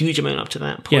 a huge amount up to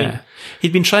that point. Yeah.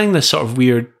 He'd been trying this sort of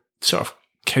weird, sort of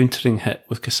countering hit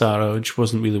with Kisara, which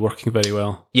wasn't really working very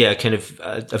well. Yeah, kind of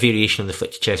a variation on the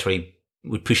flick to chest where he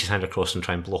would push his hand across and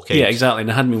try and block out. Yeah, exactly. And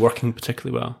it hadn't been working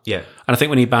particularly well. Yeah. And I think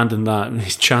when he abandoned that,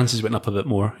 his chances went up a bit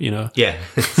more, Yeah.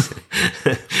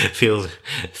 failed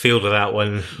with that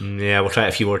one. Yeah, we'll try it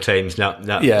a few more times.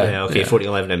 Okay,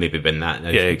 14-11, and maybe been that.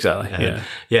 Yeah, exactly.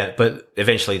 Yeah, but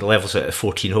eventually the level's at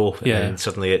 14-0, and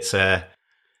suddenly it's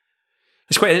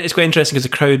quite interesting because the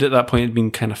crowd at that point had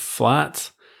been kind of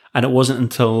flat. And it wasn't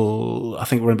until I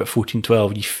think we're about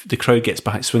 14-12 the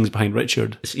crowd swings behind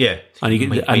Richard. Yeah, and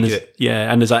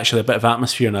and there's actually a bit of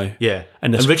atmosphere now. Yeah,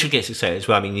 and Richard gets excited as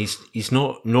well. I mean, he's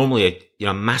not normally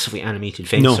a massively animated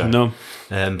fencer. No.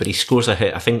 But he scores a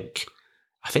hit. I think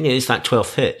it is that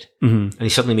 12th hit, and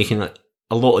he's suddenly making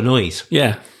a lot of noise.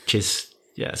 Yeah, which is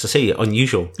as I say,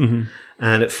 unusual. Mm-hmm.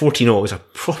 And at 14-0, it was a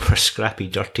proper scrappy,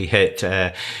 dirty hit.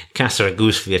 Caster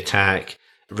goes for the attack.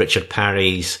 Richard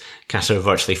parries. Caster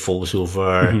virtually falls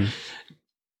over. Mm-hmm.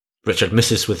 Richard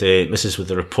misses with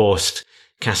the riposte.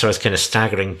 Caster is kind of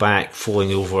staggering back,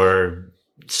 falling over,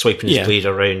 swiping his blade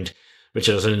around.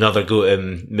 Richard has another go at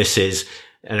him, misses,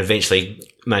 and eventually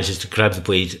manages to grab the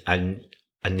blade and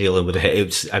nail him with a hit.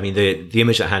 The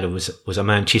image I had was a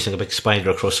man chasing a big spider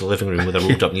across the living room with a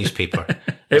rolled up newspaper.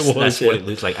 That's what it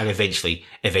looked like, and eventually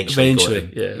got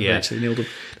him. Eventually nailed him.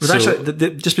 It was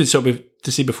actually just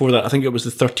to say before that, I think it was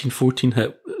the 13-14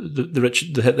 hit,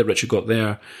 the hit that Richard got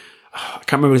there. I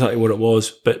can't remember exactly what it was,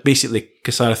 but basically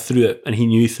Kisara threw it, and he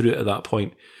knew he threw it at that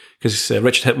point because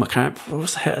Richard hit him. What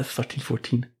was the hit of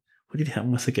 13-14? What did he hit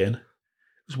him with again? It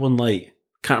was one light.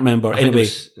 Can't remember. Anyway,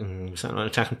 was that an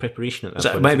attack and preparation at that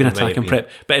point? It might have been attack and prep.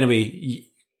 But anyway,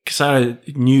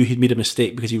 Kisara knew he'd made a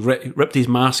mistake because he ripped his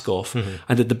mask off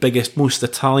and did the biggest, most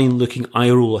Italian-looking eye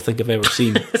roll I think I've ever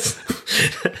seen.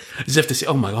 As if to say,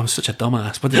 "Oh my God, I'm such a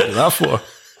dumbass. What did I do that for?"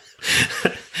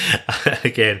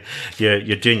 Again,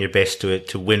 you're doing your best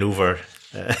to win over.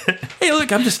 Hey,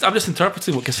 look, I'm just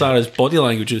interpreting what Kisara's body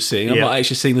language is saying. I'm not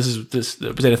actually saying this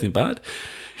was anything bad.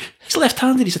 He's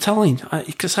left-handed. He's Italian.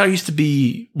 Kisara used to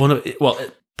be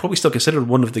probably still considered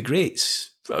one of the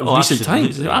greats of recent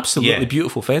times. Absolutely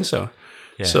beautiful fencer.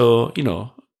 Yeah. So,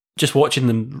 just watching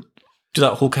them do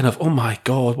that whole kind of, oh my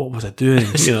God, what was I doing?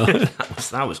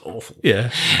 that was awful. Yeah.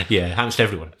 Yeah, it happens to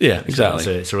everyone. Yeah, exactly.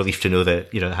 So it's a relief to know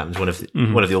that, it happens one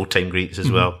of the old-time greats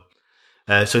as well.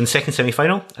 So in the second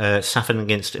semi-final, Safin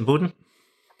against Imboden.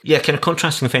 Yeah, kind of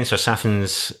contrasting the fencer,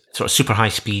 Safin's sort of super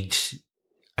high-speed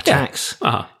attacks,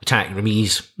 attack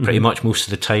remise pretty much most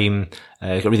of the time.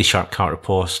 Got really sharp counter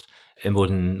riposte.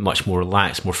 Imboden much more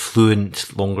relaxed, more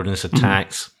fluent, longer in his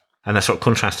attacks, and that sort of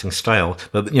contrasting style.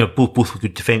 But both were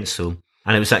good defense though,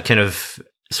 and it was that kind of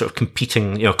sort of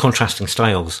competing, contrasting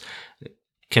styles,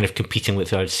 kind of competing with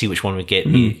to see which one would get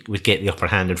the upper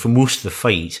hand. And for most of the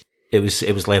fight, it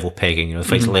was level pegging. The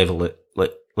fight's level at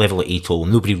 8-all.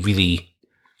 Nobody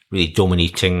really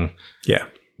dominating. Yeah.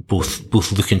 Both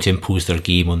looking to impose their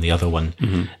game on the other one.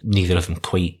 Neither of them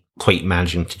quite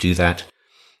managing to do that.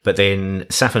 But then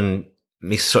Safin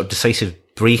makes a sort of decisive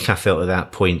break, I felt, at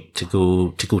that point to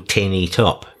go 10-8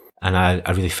 up. And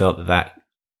I really felt that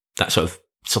sort of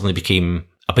suddenly became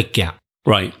a big gap.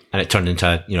 Right. And it turned into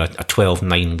a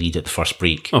 12-9 lead at the first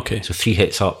break. Okay. So 3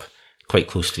 hits up, quite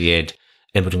close to the end.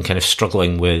 Imboden kind of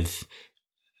struggling with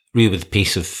the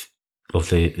pace of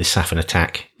the Safin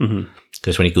attack.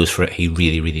 Because when he goes for it, he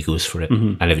really, really goes for it.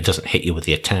 And if it doesn't hit you with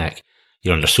the attack,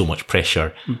 you're under so much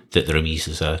pressure that the remise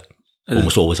is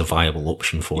almost always a viable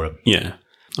option for him. Yeah.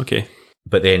 Okay.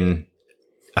 But then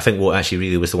I think what actually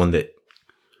really was the one that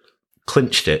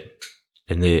clinched it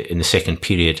in the second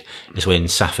period is when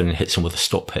Safin hits him with a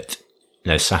stop hit.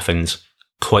 Now, Safin's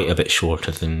quite a bit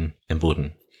shorter than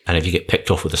Imboden. And if you get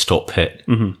picked off with a stop hit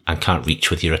and can't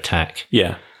reach with your attack,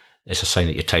 it's a sign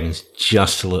that your timing's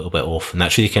just a little bit off. And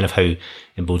that's really kind of how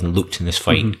Imboden looked in this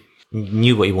fight.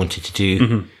 Knew what he wanted to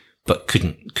do, but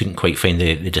couldn't quite find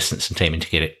the distance and timing to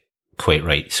get it quite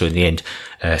right. So in the end,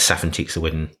 Safin takes the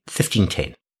win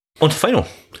 15-10. On to the final.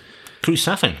 Cruz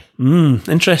Safin.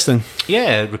 Interesting.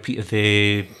 Yeah, repeat of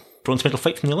the bronze medal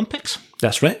fight from the Olympics.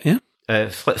 That's right, yeah.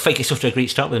 Fight gets off to a great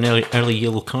start with an early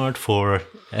yellow card for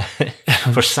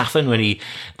Safin when he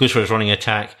goes for his running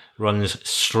attack. runs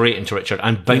straight into Richard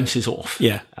and bounces off.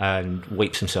 Yeah. And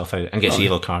wipes himself out and gets a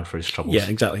yellow card for his troubles. Yeah,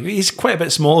 exactly. He's quite a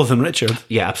bit smaller than Richard.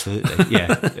 Yeah, absolutely.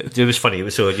 Yeah. It was funny. It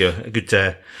was so, a good,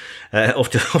 off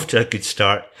to a good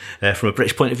start, from a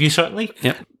British point of view, certainly.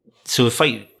 Yep. So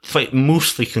the fight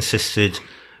mostly consisted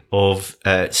of,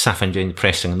 Safin doing the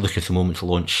pressing and looking at the moment to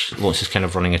launch his kind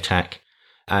of running attack.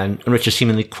 And Richard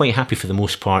seemingly quite happy for the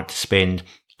most part to spend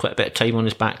quite a bit of time on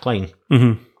his back line.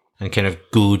 Mm-hmm. And kind of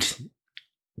goad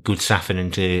Safin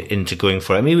into going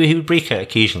for it. I mean, he would break it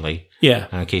occasionally. Yeah.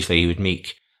 And occasionally he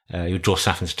would draw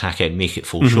Safin's attack out and make it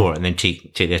fall short and then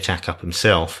take the attack up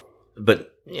himself.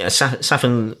 But yeah,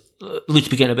 Safin looked to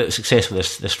be getting a bit of success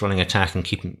with this running attack and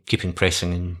keeping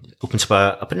pressing, and opens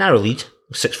up a narrow lead,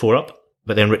 6-4 up.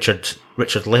 But then Richard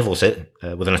levels it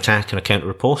with an attack and a counter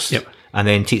riposte, and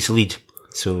then takes the lead.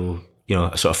 So,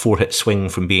 a sort of 4-hit swing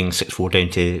from being 6-4 down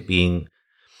to being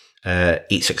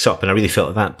 8-6 up. And I really felt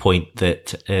at that point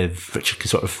that if Richard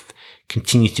could sort of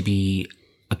continue to be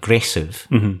aggressive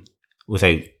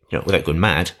without going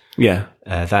mad,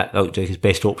 that looked like his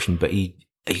best option. But he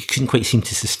couldn't quite seem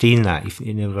to sustain that.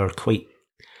 He never quite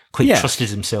trusted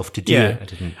himself to do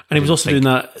it. And he was also doing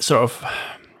that sort of,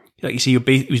 like you see,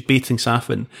 he was baiting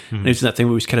Safin, and he was doing that thing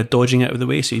where he was kind of dodging out of the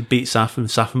way. So he'd bait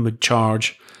Safin would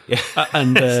charge. Yeah.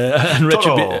 And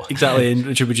Richard and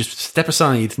Richard would just step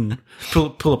aside and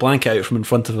pull a blanket out from in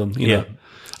front of him, know,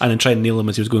 and then try and nail him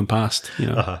as he was going past.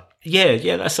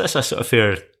 Yeah, that's a sort of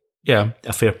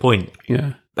fair point.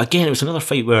 Yeah. Again, it was another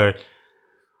fight where,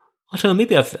 I don't know,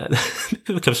 maybe I've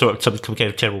become some kind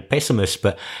of terrible pessimist,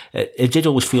 but it did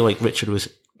always feel like Richard was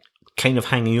kind of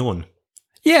hanging on.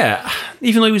 Yeah,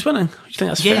 even though he was winning. You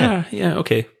think that's fair? Yeah,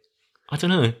 okay. I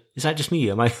don't know. Is that just me?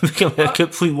 Am I becoming a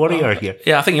complete warrior here?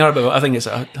 Yeah, I think you are, but I think it's,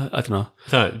 I don't know.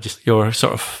 Just you're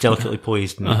sort of delicately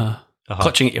poised and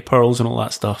clutching at your pearls and all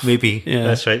that stuff. Maybe. Yeah.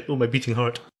 That's right. Oh, my beating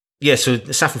heart. Yeah, so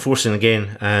Safin forcing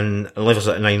again and levels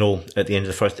at 9-0 at the end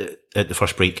of the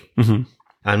first break. Mm-hmm.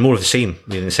 And more of the same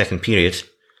in the second period,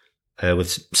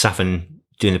 with Safin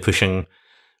doing the pushing,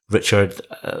 Richard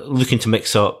looking to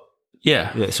mix up,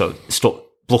 sort of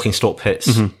blocking stop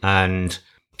hits and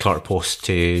counter post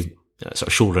to sort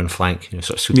of shoulder and flank,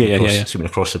 sort of sweeping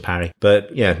across the parry.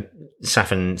 But yeah,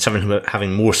 Safin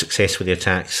having more success with the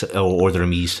attacks or the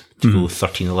remise to go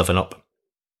 13-11 up,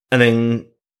 and then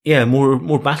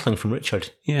more battling from Richard.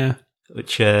 Yeah,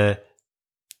 which when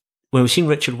we've seen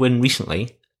Richard win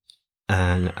recently.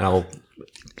 And I'll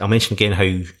mention again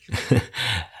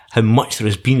how much there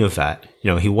has been of that.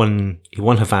 He won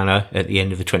Havana at the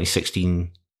end of the 2016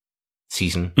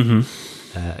 season.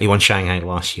 Mm-hmm. He won Shanghai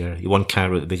last year. He won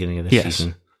Cairo at the beginning of this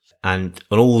season. And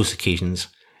on all those occasions,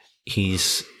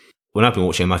 when I've been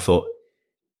watching him, I thought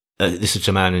this is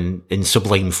a man in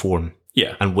sublime form,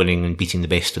 and winning and beating the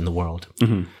best in the world.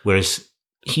 Mm-hmm. Whereas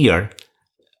here,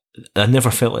 I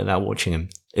never felt like that watching him.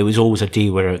 It was always a day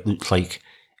where it looked like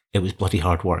it was bloody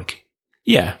hard work.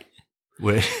 Yeah.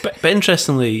 But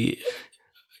interestingly,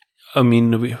 I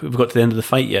mean, we've got to the end of the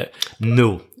fight yet.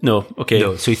 No. Okay.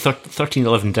 No. So he's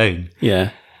 13-11 down.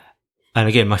 Yeah. And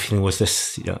again, my feeling was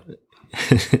this,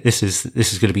 this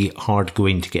is going to be hard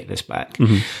going to get this back.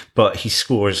 Mm-hmm. But he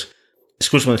scores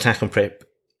one attack and prep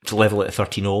to level it at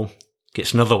 13-0.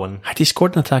 Gets another one. Had he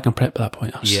scored an attack and prep at that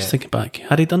point? I was just thinking back.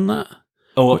 Had he done that?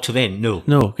 Oh, up to then, no.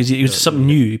 No, because he was something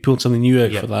new. He pulled something new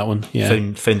out for that one. Yeah.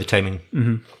 Found the timing,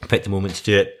 picked the moment to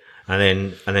do it,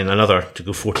 and then another to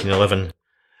go 14-11,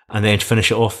 and then to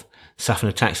finish it off, Safin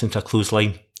attacks into a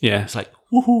clothesline. Yeah. It's like,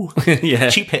 woohoo! Yeah.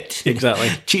 Cheap hit. Exactly.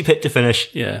 Cheap hit to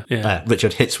finish. Yeah.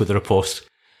 Richard hits with the riposte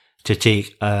to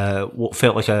take what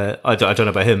felt like I don't know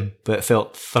about him, but it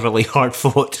felt thoroughly hard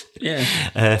fought.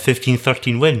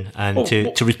 15-13 win, and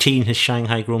to retain his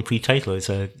Shanghai Grand Prix title is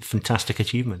a fantastic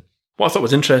achievement. What I thought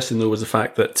was interesting, though, was the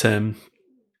fact that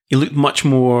he looked much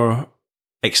more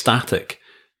ecstatic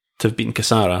to have beaten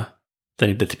Cassara than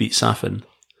he did to beat Safin.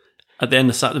 At the end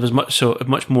of that, there was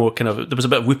much more kind of, there was a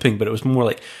bit of whooping, but it was more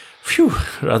like, phew,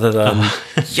 rather than,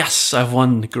 yes, I've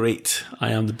won, great,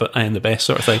 I am the best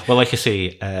sort of thing. Well, like I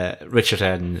say, Richard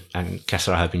and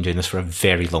Cassara have been doing this for a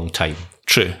very long time.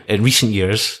 True. In recent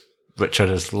years, Richard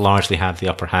has largely had the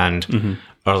upper hand. Mm-hmm.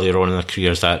 Earlier on in their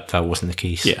careers, that wasn't the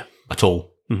case at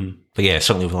all. Mm-hmm. But yeah,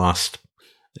 certainly over the last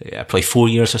probably 4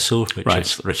 years or so,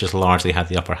 Richard's largely had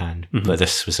the upper hand. Mm-hmm. But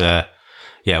this was one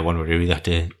where we really had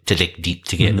to dig deep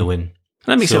to get the win. And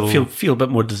that makes it feel a bit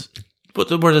more, but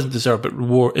the word doesn't deserve, but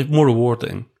more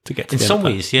rewarding to get to in some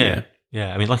ways, yeah.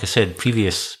 I mean, like I said,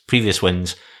 previous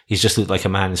wins, he's just looked like a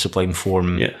man in sublime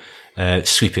form,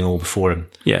 sweeping all before him.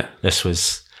 Yeah. This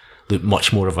looked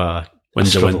much more of a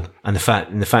struggle. And the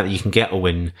fact that you can get a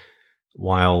win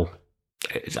while,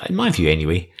 in my view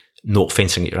anyway, not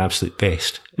fencing at your absolute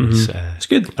best. It's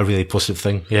good. A really positive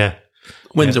thing. Yeah.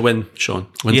 Win's a win, Sean.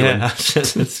 Win's a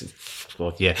win.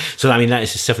 Well, yeah. So I mean, that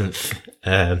is the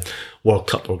 7th World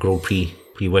Cup or Grand Prix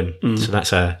win. So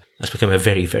that's become a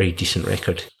very, very decent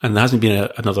record. And there hasn't been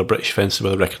another British fencer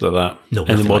with a record of that No,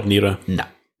 in the modern era. No,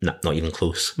 not even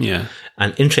close. Yeah.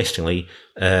 And interestingly,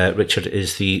 Richard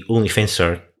is the only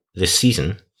fencer this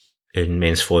season in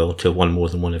men's foil to have won more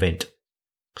than one event.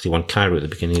 Because he won Cairo at the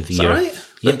beginning of the year. Is that right?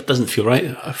 Yep. That doesn't feel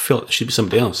right. I feel it should be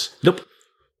somebody else. Nope.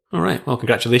 All right. Well,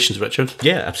 congratulations, Richard.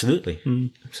 Yeah, absolutely.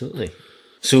 Absolutely.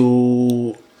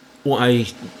 So, what I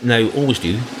now always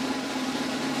do,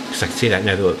 because I can say that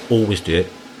now that I always do it,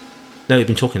 now we've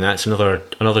been talking that, it's another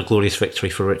glorious victory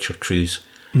for Richard Cruz.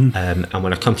 And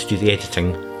when I come to do the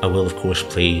editing, I will, of course,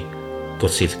 play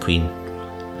God Save the Queen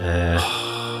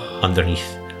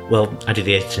underneath. Well, I do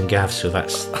the editing, Gav, so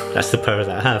that's the power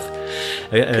that I have.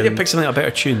 Can you pick something a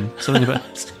better tune? Something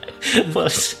about. Well,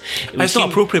 it's not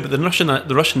appropriate, but the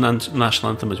Russian national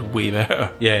anthem is way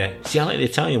better. Yeah. See, I like the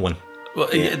Italian one. Well,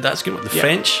 yeah, that's good. The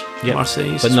French,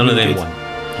 Marseille, but none of them won.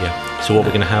 Yeah. So what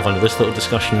we're going to have under this little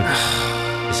discussion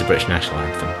is the British national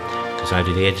anthem, because I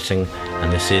do the editing,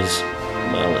 and this is,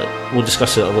 well, we'll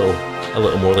discuss it a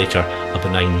little more later. A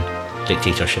benign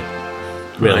dictatorship.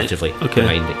 Relatively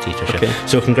benign dictatorship. Okay.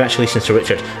 So congratulations to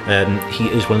Richard. He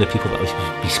is one of the people that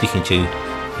I'll be speaking to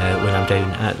when I'm down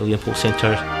at the Leopold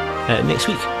Centre next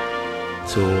week.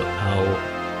 So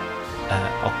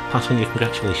I'll pass on your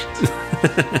congratulations.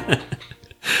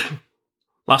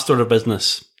 Last order of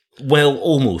business. Well,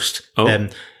 almost. Oh.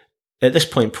 At this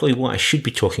point, probably what I should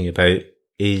be talking about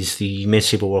is the Men's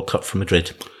Sabre World Cup from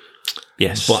Madrid.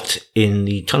 Yes. But in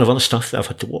the ton of other stuff that I've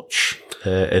had to watch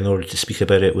in order to speak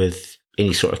about it with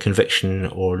any sort of conviction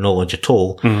or knowledge at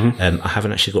all, I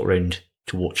haven't actually got around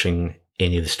to watching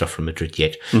any of the stuff from Madrid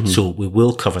yet. So we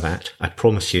will cover that, I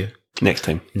promise you. Next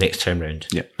time round.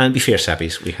 Yeah. And be fair,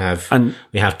 Sabbies, we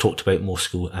have talked about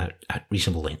Moscow at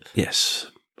reasonable length. Yes.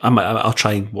 I'll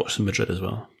try and watch some Madrid as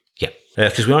well. Yeah.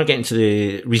 Because we are getting to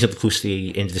the reasonably close to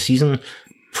the end of the season.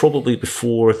 Probably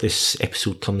before this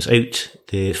episode comes out,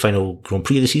 the final Grand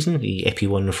Prix of the season, the Epi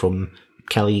one from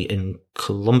Cali in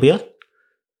Colombia,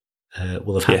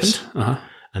 will have happened. Yes.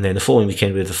 And then the following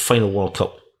weekend, we have the final World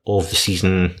Cup of the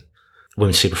season,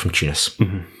 Women's Sabre from Tunis.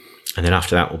 And then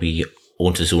after that, we'll be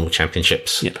on to zonal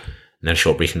championships. Yep. And then a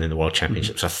short break and then the World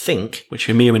Championships, I think. Which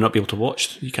you may or may not be able to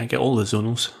watch. You can't get all the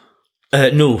zonals.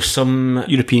 No, some...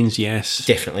 Europeans, yes.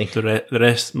 Definitely. The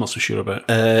rest, I'm not so sure about.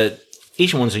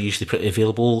 Asian ones are usually pretty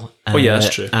available. Oh yeah,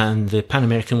 that's true. And the Pan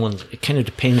American ones, it kind of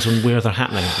depends on where they're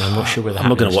happening. I'm not sure where they're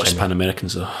happening. I'm not going to watch the Pan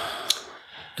Americans though.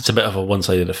 It's a bit of a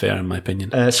one-sided affair, in my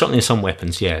opinion. Certainly in some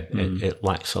weapons, yeah. It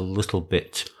lacks a little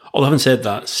bit. Although having said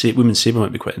that, Women's Sabre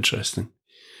might be quite interesting.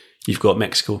 You've got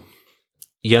Mexico.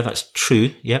 Yeah, that's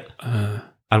true. Yep. And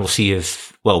we'll see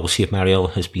if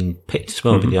Marielle has been picked as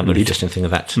well. But the other interesting thing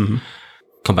of that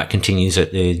comeback continues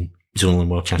at the Zonal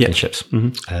and World Championships.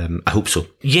 I hope so.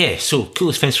 Yeah, so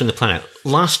coolest fencer on the planet.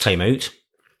 Last time out,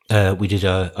 we did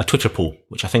a Twitter poll,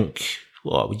 which I think,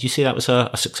 would you say that was a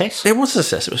success? It was a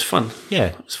success. It was fun. Yeah.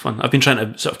 It was fun. I've been trying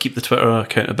to sort of keep the Twitter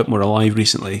account a bit more alive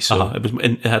recently, so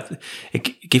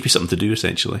it gave me something to do,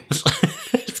 essentially.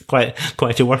 It's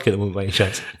quite a work at the moment, by any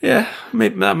chance. Yeah,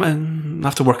 maybe I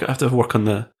have to work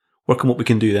on what we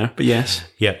can do there, but yes.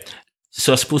 Yeah.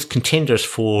 So I suppose contenders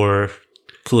for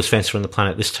coolest fencer on the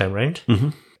planet this time round.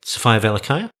 Sofia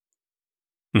Velikaya.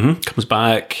 Comes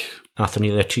back after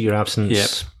nearly a 2-year absence. Yep.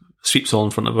 Sweeps all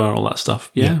in front of her, all that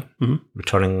stuff. Yeah.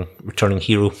 Returning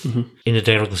hero. Ina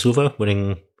Derglazova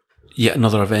winning yet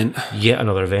another event.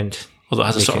 Although it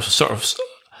has a sort of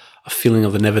a feeling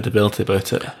of inevitability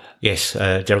about it. Yes,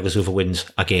 Derglazova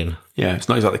wins again. Yeah, it's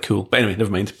not exactly cool. But anyway,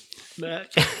 never mind.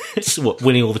 It's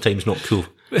winning all the time is not cool.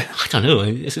 I don't know.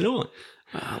 Is it not?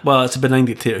 Well, it's a benign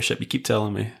dictatorship. You keep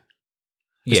telling me.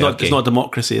 It's not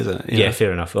democracy, is it? Yeah,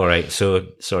 fair enough. All right. So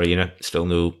sorry, still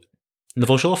no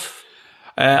Novozhelov.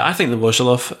 I think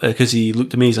Novozhelov because he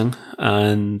looked amazing,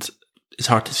 and it's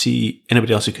hard to see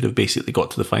anybody else who could have basically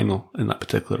got to the final in that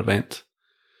particular event.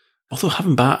 Although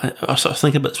having Bass, I was sort of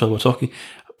thinking about this while we were talking.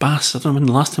 Bass, I don't know when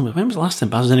was the last time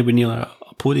Bass was anywhere near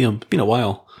a podium? It's been a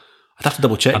while. I'd have to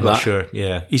double check that. I'm not sure.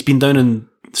 Yeah, he's been down in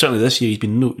certainly this year.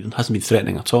 Hasn't been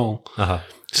threatening at all.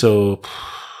 So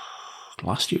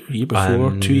last year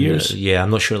before, 2 years. Yeah, I'm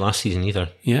not sure last season either.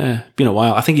 Yeah, been a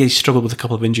while. I think he struggled with a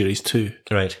couple of injuries too.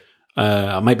 Right.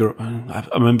 I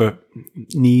remember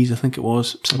knees. I think it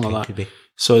was something like that. Could be.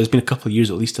 So it's been a couple of years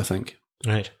at least. I think.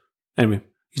 Right. Anyway.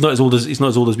 He's not as old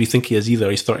as we think he is either.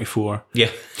 He's 34. Yeah.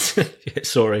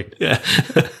 Sorry. Yeah.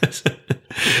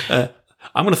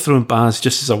 I'm going to throw in Baz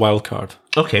just as a wild card.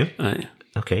 Okay. Right.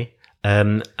 Okay.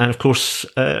 And of course,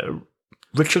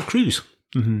 Richard Cruise.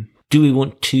 Mm-hmm. Do we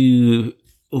want to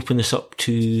open this up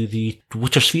to the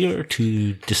Twitter sphere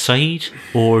to decide,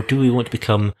 or do we want to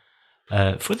become,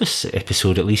 for this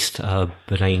episode at least, a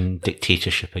benign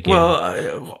dictatorship again?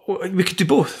 Well, we could do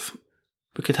both.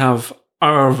 We could have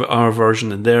our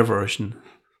version and their version.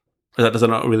 Does that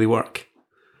not really work?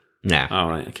 Nah. All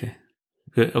right, okay.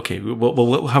 Good. Okay,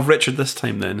 we'll have Richard this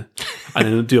time then, and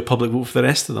then we'll do a public vote for the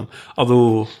rest of them.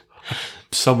 Although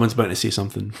someone's bound to say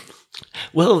something.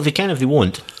 Well, they can if they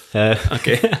want.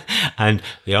 Okay. And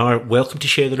they are welcome to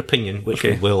share their opinion, which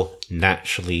we will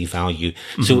naturally value.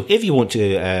 Mm-hmm. So if you want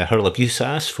to hurl abuse at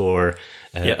us for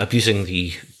abusing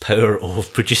the power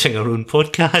of producing our own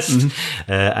podcast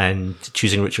and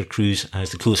choosing Richard Cruise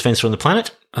as the coolest fencer on the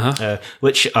planet,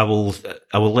 which I will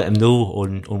let him know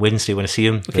on Wednesday when I see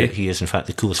him, that he is in fact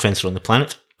the coolest fencer on the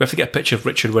planet. We have to get a picture of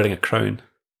Richard wearing a crown.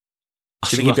 I'll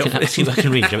see if I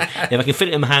can arrange it. If I can fit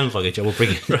it in my hand luggage, I will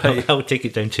bring it. Right. I will take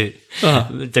it down to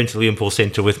Liam Paul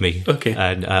Centre with me. Okay.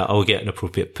 And I'll get an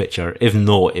appropriate picture. If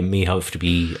not, it may have to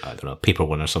be, I don't know, a paper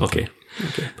one or something.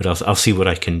 Okay. But I'll see what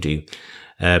I can do.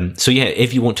 So yeah,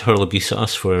 if you want to hurl abuse at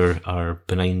us for our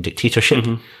benign dictatorship,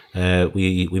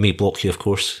 we may block you, of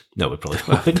course. No, we probably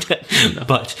won't. No.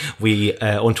 But we,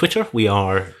 on Twitter, we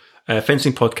are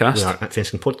Fencing Podcast. We are at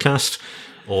Fencing Podcast.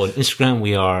 On Instagram,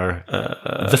 we are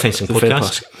The Fencing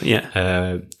Podcast.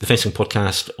 The Fencing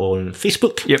Podcast on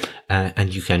Facebook. Yep.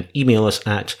 And you can email us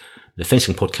at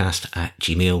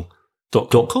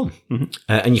thefencingpodcast@gmail.com. Mm-hmm.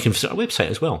 And you can visit our website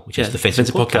as well, which is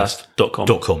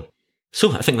thefencingpodcast.com.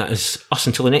 So I think that is us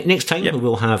until the next time. Yep. We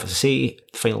will have, as I say,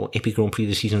 the final Epic Grand Prix of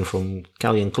the season from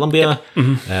Cali and Colombia. Yep.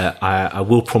 Mm-hmm. I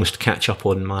will promise to catch up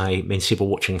on my men's sabre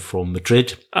watching from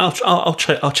Madrid. I'll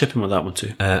chip in with that one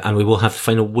too. And we will have the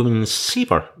final Women's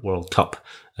Sabre World Cup,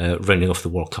 rounding off the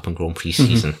World Cup and Grand Prix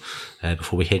season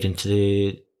before we head into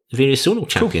the various zonal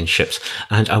championships.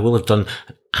 Cool. And I will have done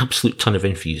an absolute ton of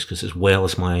interviews because, as well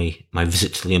as my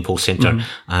visit to the Liam Paul Centre,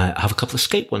 I have a couple of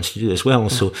Skype ones to do as well.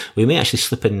 So we may actually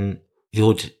slip in the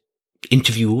odd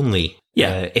interview-only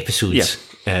episodes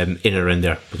in and around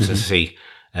there, because as I say,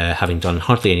 having done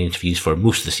hardly any interviews for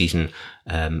most of the season,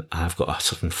 I've got a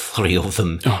certain flurry of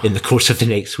them in the course of the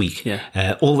next week,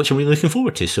 all of which I'm really looking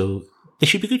forward to, so they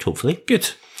should be good, hopefully. Good.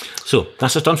 So,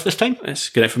 that's us done for this time. It's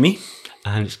good night from me.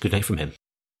 And it's good night from him.